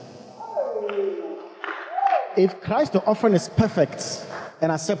Christ. If Christ, the offering, is perfect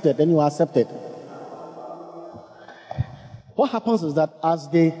and accepted, then you are accepted. What happens is that as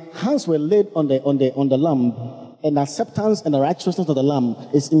the hands were laid on the lamb, and acceptance and the righteousness of the lamb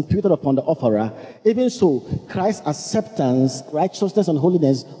is imputed upon the offerer, even so, Christ's acceptance, righteousness, and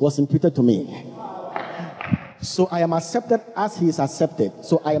holiness was imputed to me. So I am accepted as he is accepted.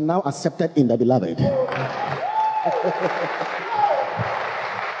 So I am now accepted in the beloved.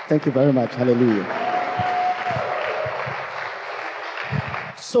 Thank you very much. Hallelujah.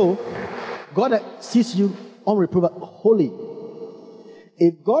 So, God sees you unreprovable, holy.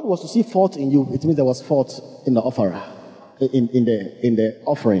 If God was to see fault in you, it means there was fault in the offerer, in the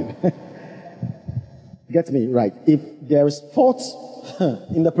offering. Get me right. If there is fault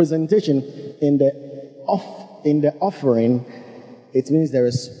in the presentation, in the offering, it means there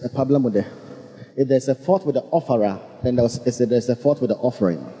is a problem with if there's a fault with the offerer, then there's a fault with the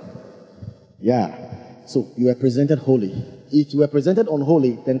offering. Yeah. So you are presented holy. If you were presented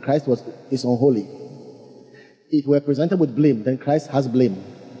unholy, then Christ is unholy. If you were presented with blame, then Christ has blame.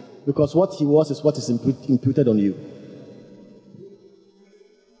 Because what he was is what is imputed on you.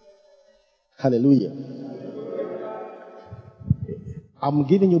 Hallelujah. I'm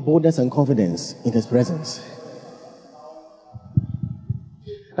giving you boldness and confidence in his presence.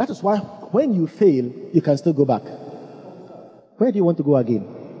 That is why when you fail, you can still go back. Where do you want to go again?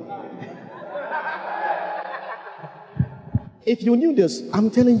 If you knew this,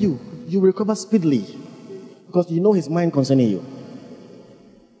 I'm telling you, you will recover speedily. Because you know his mind concerning you.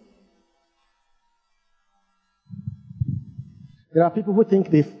 There are people who think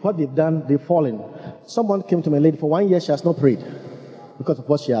what they've done, they've fallen. Someone came to my lady for 1 year, she has not prayed because of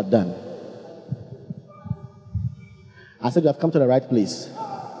what she had done. I said, you have come to the right place.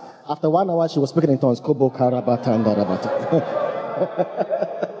 After 1 hour, she was speaking in tongues. Kobo karabata and darabata.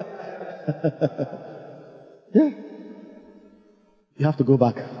 Yeah. You have to go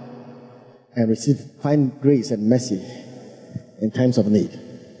back and find grace and mercy in times of need.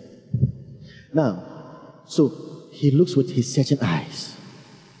 Now, so he looks with his searching eyes.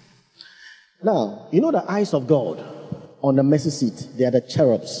 Now, you know the eyes of God on the mercy seat, they are the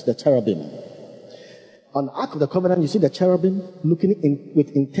cherubs, the cherubim. On the Ark of the Covenant, you see the cherubim looking with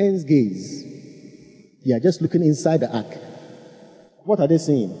intense gaze. They are just looking inside the Ark. What are they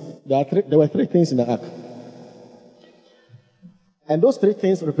saying? There were 3 things in the Ark. And those 3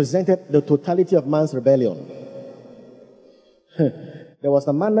 things represented the totality of man's rebellion. There was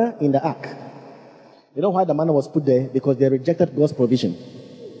the manna in the Ark. You know why the manna was put there? Because they rejected God's provision.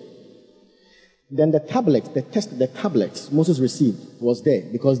 Then the tablet Moses received was there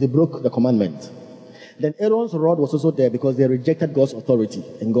because they broke the commandment. Then Aaron's rod was also there because they rejected God's authority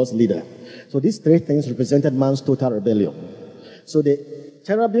and God's leader. So these 3 things represented man's total rebellion. So the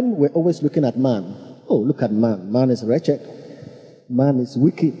cherubim were always looking at man. Oh, look at man. Man is wretched. Man is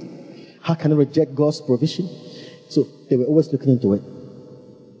wicked. How can he reject God's provision? So they were always looking into it.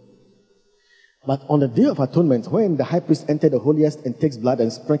 But on the Day of Atonement, when the high priest entered the holiest and takes blood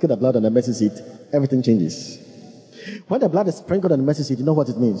and sprinkled the blood on the mercy seat, everything changes. When the blood is sprinkled on the mercy seat, you know what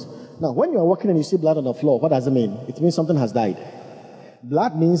it means. Now, when you are walking and you see blood on the floor, what does it mean? It means something has died.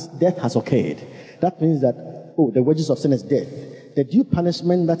 Blood means death has occurred. That means that, the wages of sin is death. The due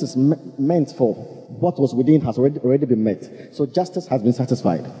punishment that is meant for what was within has already been met. So justice has been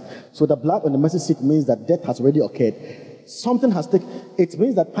satisfied. So the blood on the mercy seat means that death has already occurred. Something has taken. It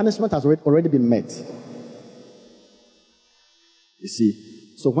means that punishment has already been met. You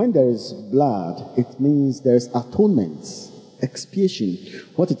see. So when there is blood, it means there is atonement, expiation.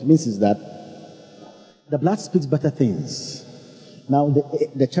 What it means is that the blood speaks better things. Now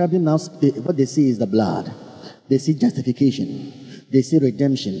the cherubim now what they see is the blood. They see justification. They see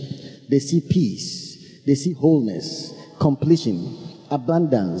redemption. They see peace. They see wholeness, completion,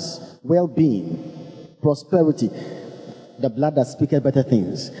 abundance, well-being, prosperity. The blood that speaks better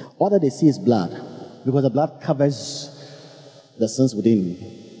things. All that they see is blood, because the blood covers the sins within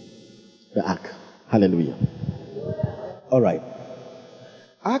the ark. Hallelujah. All right.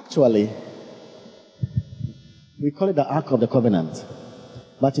 Actually, we call it the Ark of the Covenant.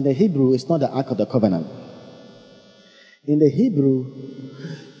 But in the Hebrew, it's not the Ark of the Covenant. In the Hebrew,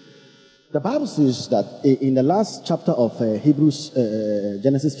 the Bible says that in the last chapter of Hebrews,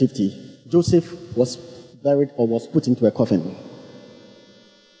 Genesis 50, Joseph was buried or was put into a coffin.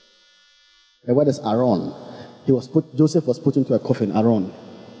 The word is Aaron. Joseph was put into a coffin, Aaron.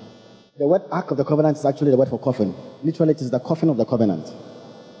 The word Ark of the Covenant is actually the word for coffin. Literally, it is the coffin of the covenant.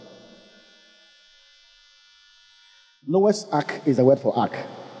 Noah's Ark is the word for ark.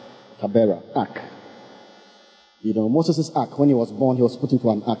 Tabera, ark. You know, Moses' ark, when he was born, he was put into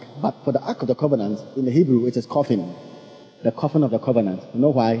an ark. But for the Ark of the Covenant, in the Hebrew, it is coffin. The coffin of the covenant. You know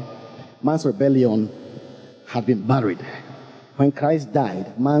why? Man's rebellion had been buried. When Christ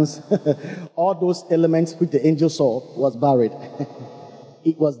died, all those elements which the angel saw was buried.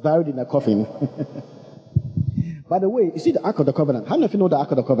 It was buried in a coffin. By the way, you see the Ark of the Covenant. How many of you know the Ark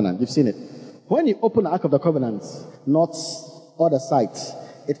of the Covenant? You've seen it. When you open the Ark of the Covenant, not other sides,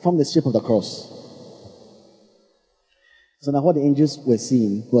 it formed the shape of the cross. So now what the angels were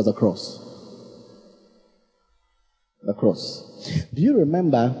seeing was a cross. The cross. Do you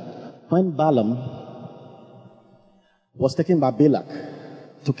remember when Balaam was taken by Balak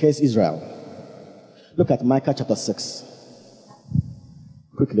to curse Israel? Look at Micah chapter 6.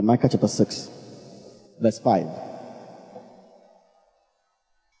 Quickly, Micah chapter 6, verse 5.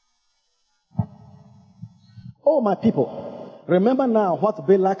 Oh, my people, remember now what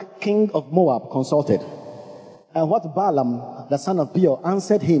Balak, king of Moab, consulted, and what Balaam, the son of Beor,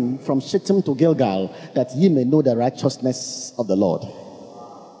 answered him from Shittim to Gilgal, that ye may know the righteousness of the Lord.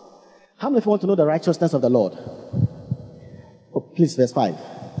 How many of you want to know the righteousness of the Lord? Oh, please, verse 5.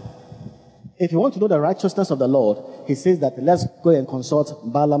 If you want to know the righteousness of the Lord, he says that let's go and consult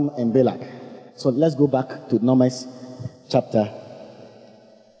Balaam and Balak. So let's go back to Numbers chapter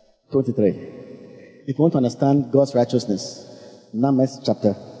 23. If you want to understand God's righteousness, Numbers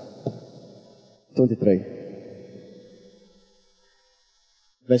chapter 23,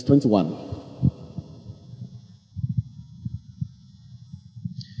 verse 21.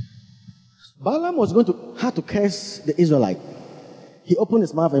 Balaam was going to have to curse the Israelite. He opened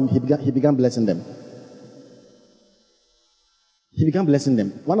his mouth and he began blessing them. He began blessing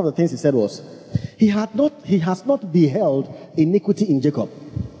them. One of the things he said was, he has not beheld iniquity in Jacob,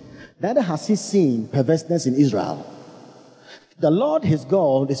 neither has he seen perverseness in Israel. The Lord his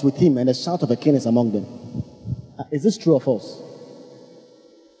God is with him, and the shout of a king is among them. Is this true or false?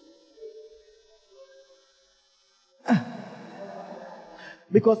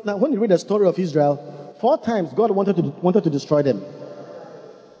 Because now when you read the story of Israel, 4 times God wanted to destroy them.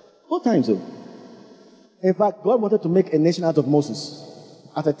 4 times though. In fact, God wanted to make a nation out of Moses.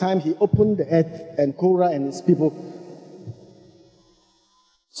 At a time, he opened the earth and Korah and his people.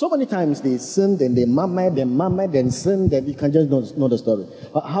 So many times they sinned and they murmured and sinned, and you can just know the story.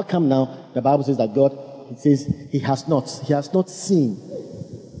 But how come now the Bible says that God, it says he has not seen,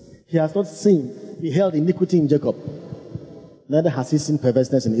 beheld iniquity in Jacob, neither has he seen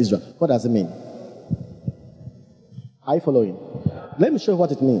perverseness in Israel. What does it mean? Are you following? Let me show you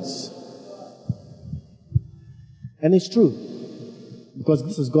what it means. And it's true, because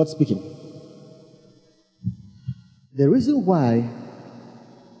this is God speaking. The reason why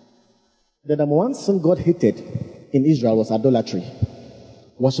the number one sin God hated in Israel was idolatry,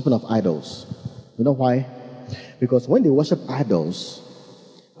 worshiping of idols. You know why? Because when they worship idols,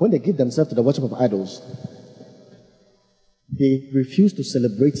 when they give themselves to the worship of idols, they refuse to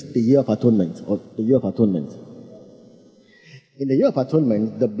celebrate the Year of Atonement, or the Year of Atonement. In the Year of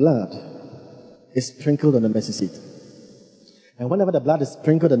Atonement, the blood is sprinkled on the mercy seat. And whenever the blood is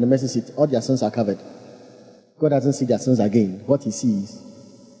sprinkled on the mercy seat, all their sins are covered. God doesn't see their sins again. What he sees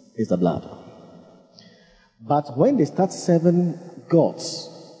is the blood. But when they start serving gods,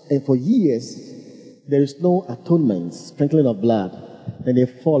 and for years there is no atonement, sprinkling of blood, then they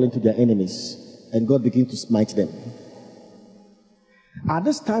fall into their enemies, and God begins to smite them. At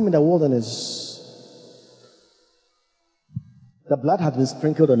this time in the wilderness, the blood had been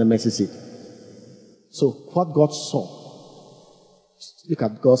sprinkled on the mercy seat. So what God saw, look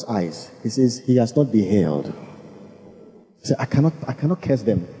at God's eyes. He says, he has not beheld. He said, I cannot curse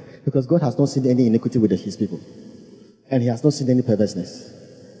them, because God has not seen any iniquity with his people. And he has not seen any perverseness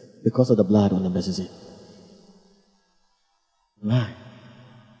because of the blood on the mercy seat. Why?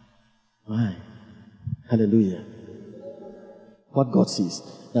 Hallelujah. What God sees.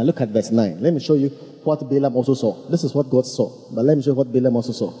 Now look at verse 9. Let me show you what Balaam also saw. This is what God saw. But let me show you what Balaam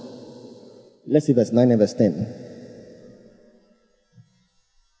also saw. Let's see verse 9 and verse 10.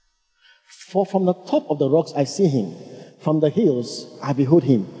 For from the top of the rocks I see him. From the hills I behold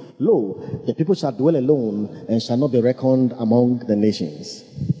him. Lo, the people shall dwell alone and shall not be reckoned among the nations.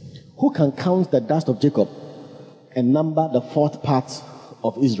 Who can count the dust of Jacob and number the 4th part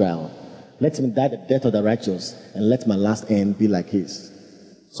of Israel? Let him die the death of the righteous, and let my last end be like his.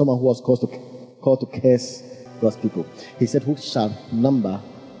 Someone who was called to curse God's people. He said, who can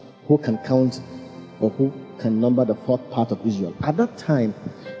count, or who can number the 4th part of Israel? At that time,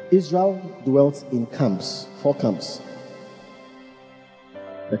 Israel dwelt in camps, 4 camps.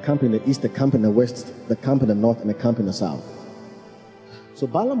 The camp in the east, the camp in the west, the camp in the north, and the camp in the south. So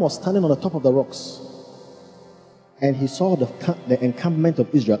Balaam was standing on the top of the rocks, and he saw the encampment of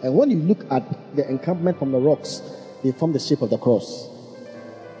Israel. And when you look at the encampment from the rocks, they form the shape of the cross.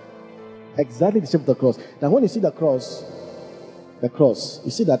 Exactly the shape of the cross. Now when you see the cross,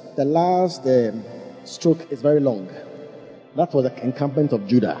 you see that the last stroke is very long. That was the encampment of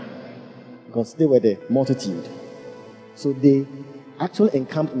Judah, because they were the multitude. So they actually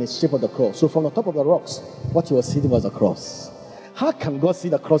encamped in the shape of the cross. So from the top of the rocks, what you were seeing was the cross. How can God see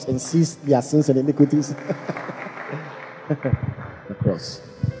the cross and see their sins and iniquities? The cross.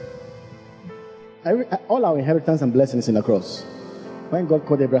 All our inheritance and blessings in the cross. When God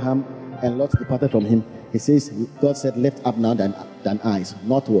called Abraham and Lot departed from him, he says, God said, lift up now thine eyes,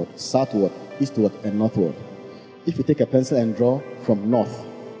 northward, southward, eastward, and northward. If you take a pencil and draw from north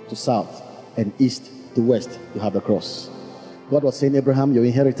to south and east to west, you have the cross. God was saying, Abraham, your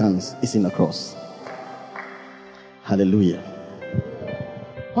inheritance is in the cross. Hallelujah.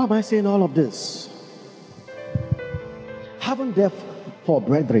 Why am I saying all of this? Having therefore,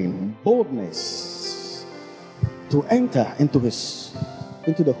 brethren, boldness to enter into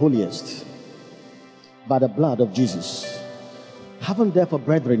the holiest by the blood of Jesus. Having therefore,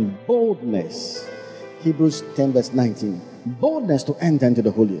 brethren, boldness. Hebrews 10 verse 19. Boldness to enter into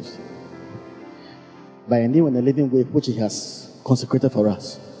the holiest by a new and a living way which he has consecrated for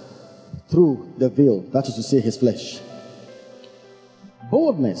us through the veil, that is to say, his flesh.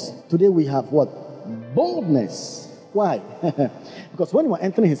 Boldness. Today we have what? Boldness. Why? Because when we are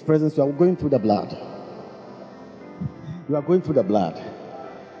entering his presence, we are going through the blood. We are going through the blood.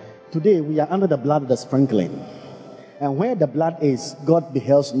 Today we are under the blood of the sprinkling. And where the blood is, God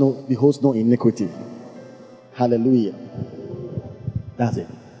beholds no iniquity. Hallelujah. That's it.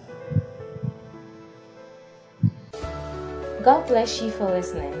 God bless you for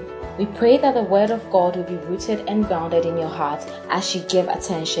listening. We pray that the word of God will be rooted and grounded in your heart as you give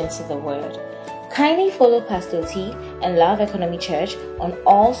attention to the word. Kindly follow Pastor T and Love Economy Church on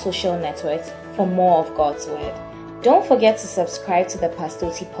all social networks for more of God's word. Don't forget to subscribe to the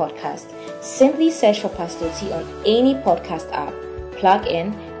Pastor T podcast. Simply search for Pastor T on any podcast app, plug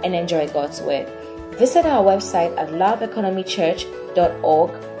in, and enjoy God's word. Visit our website at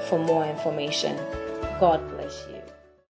loveeconomychurch.org for more information. God bless.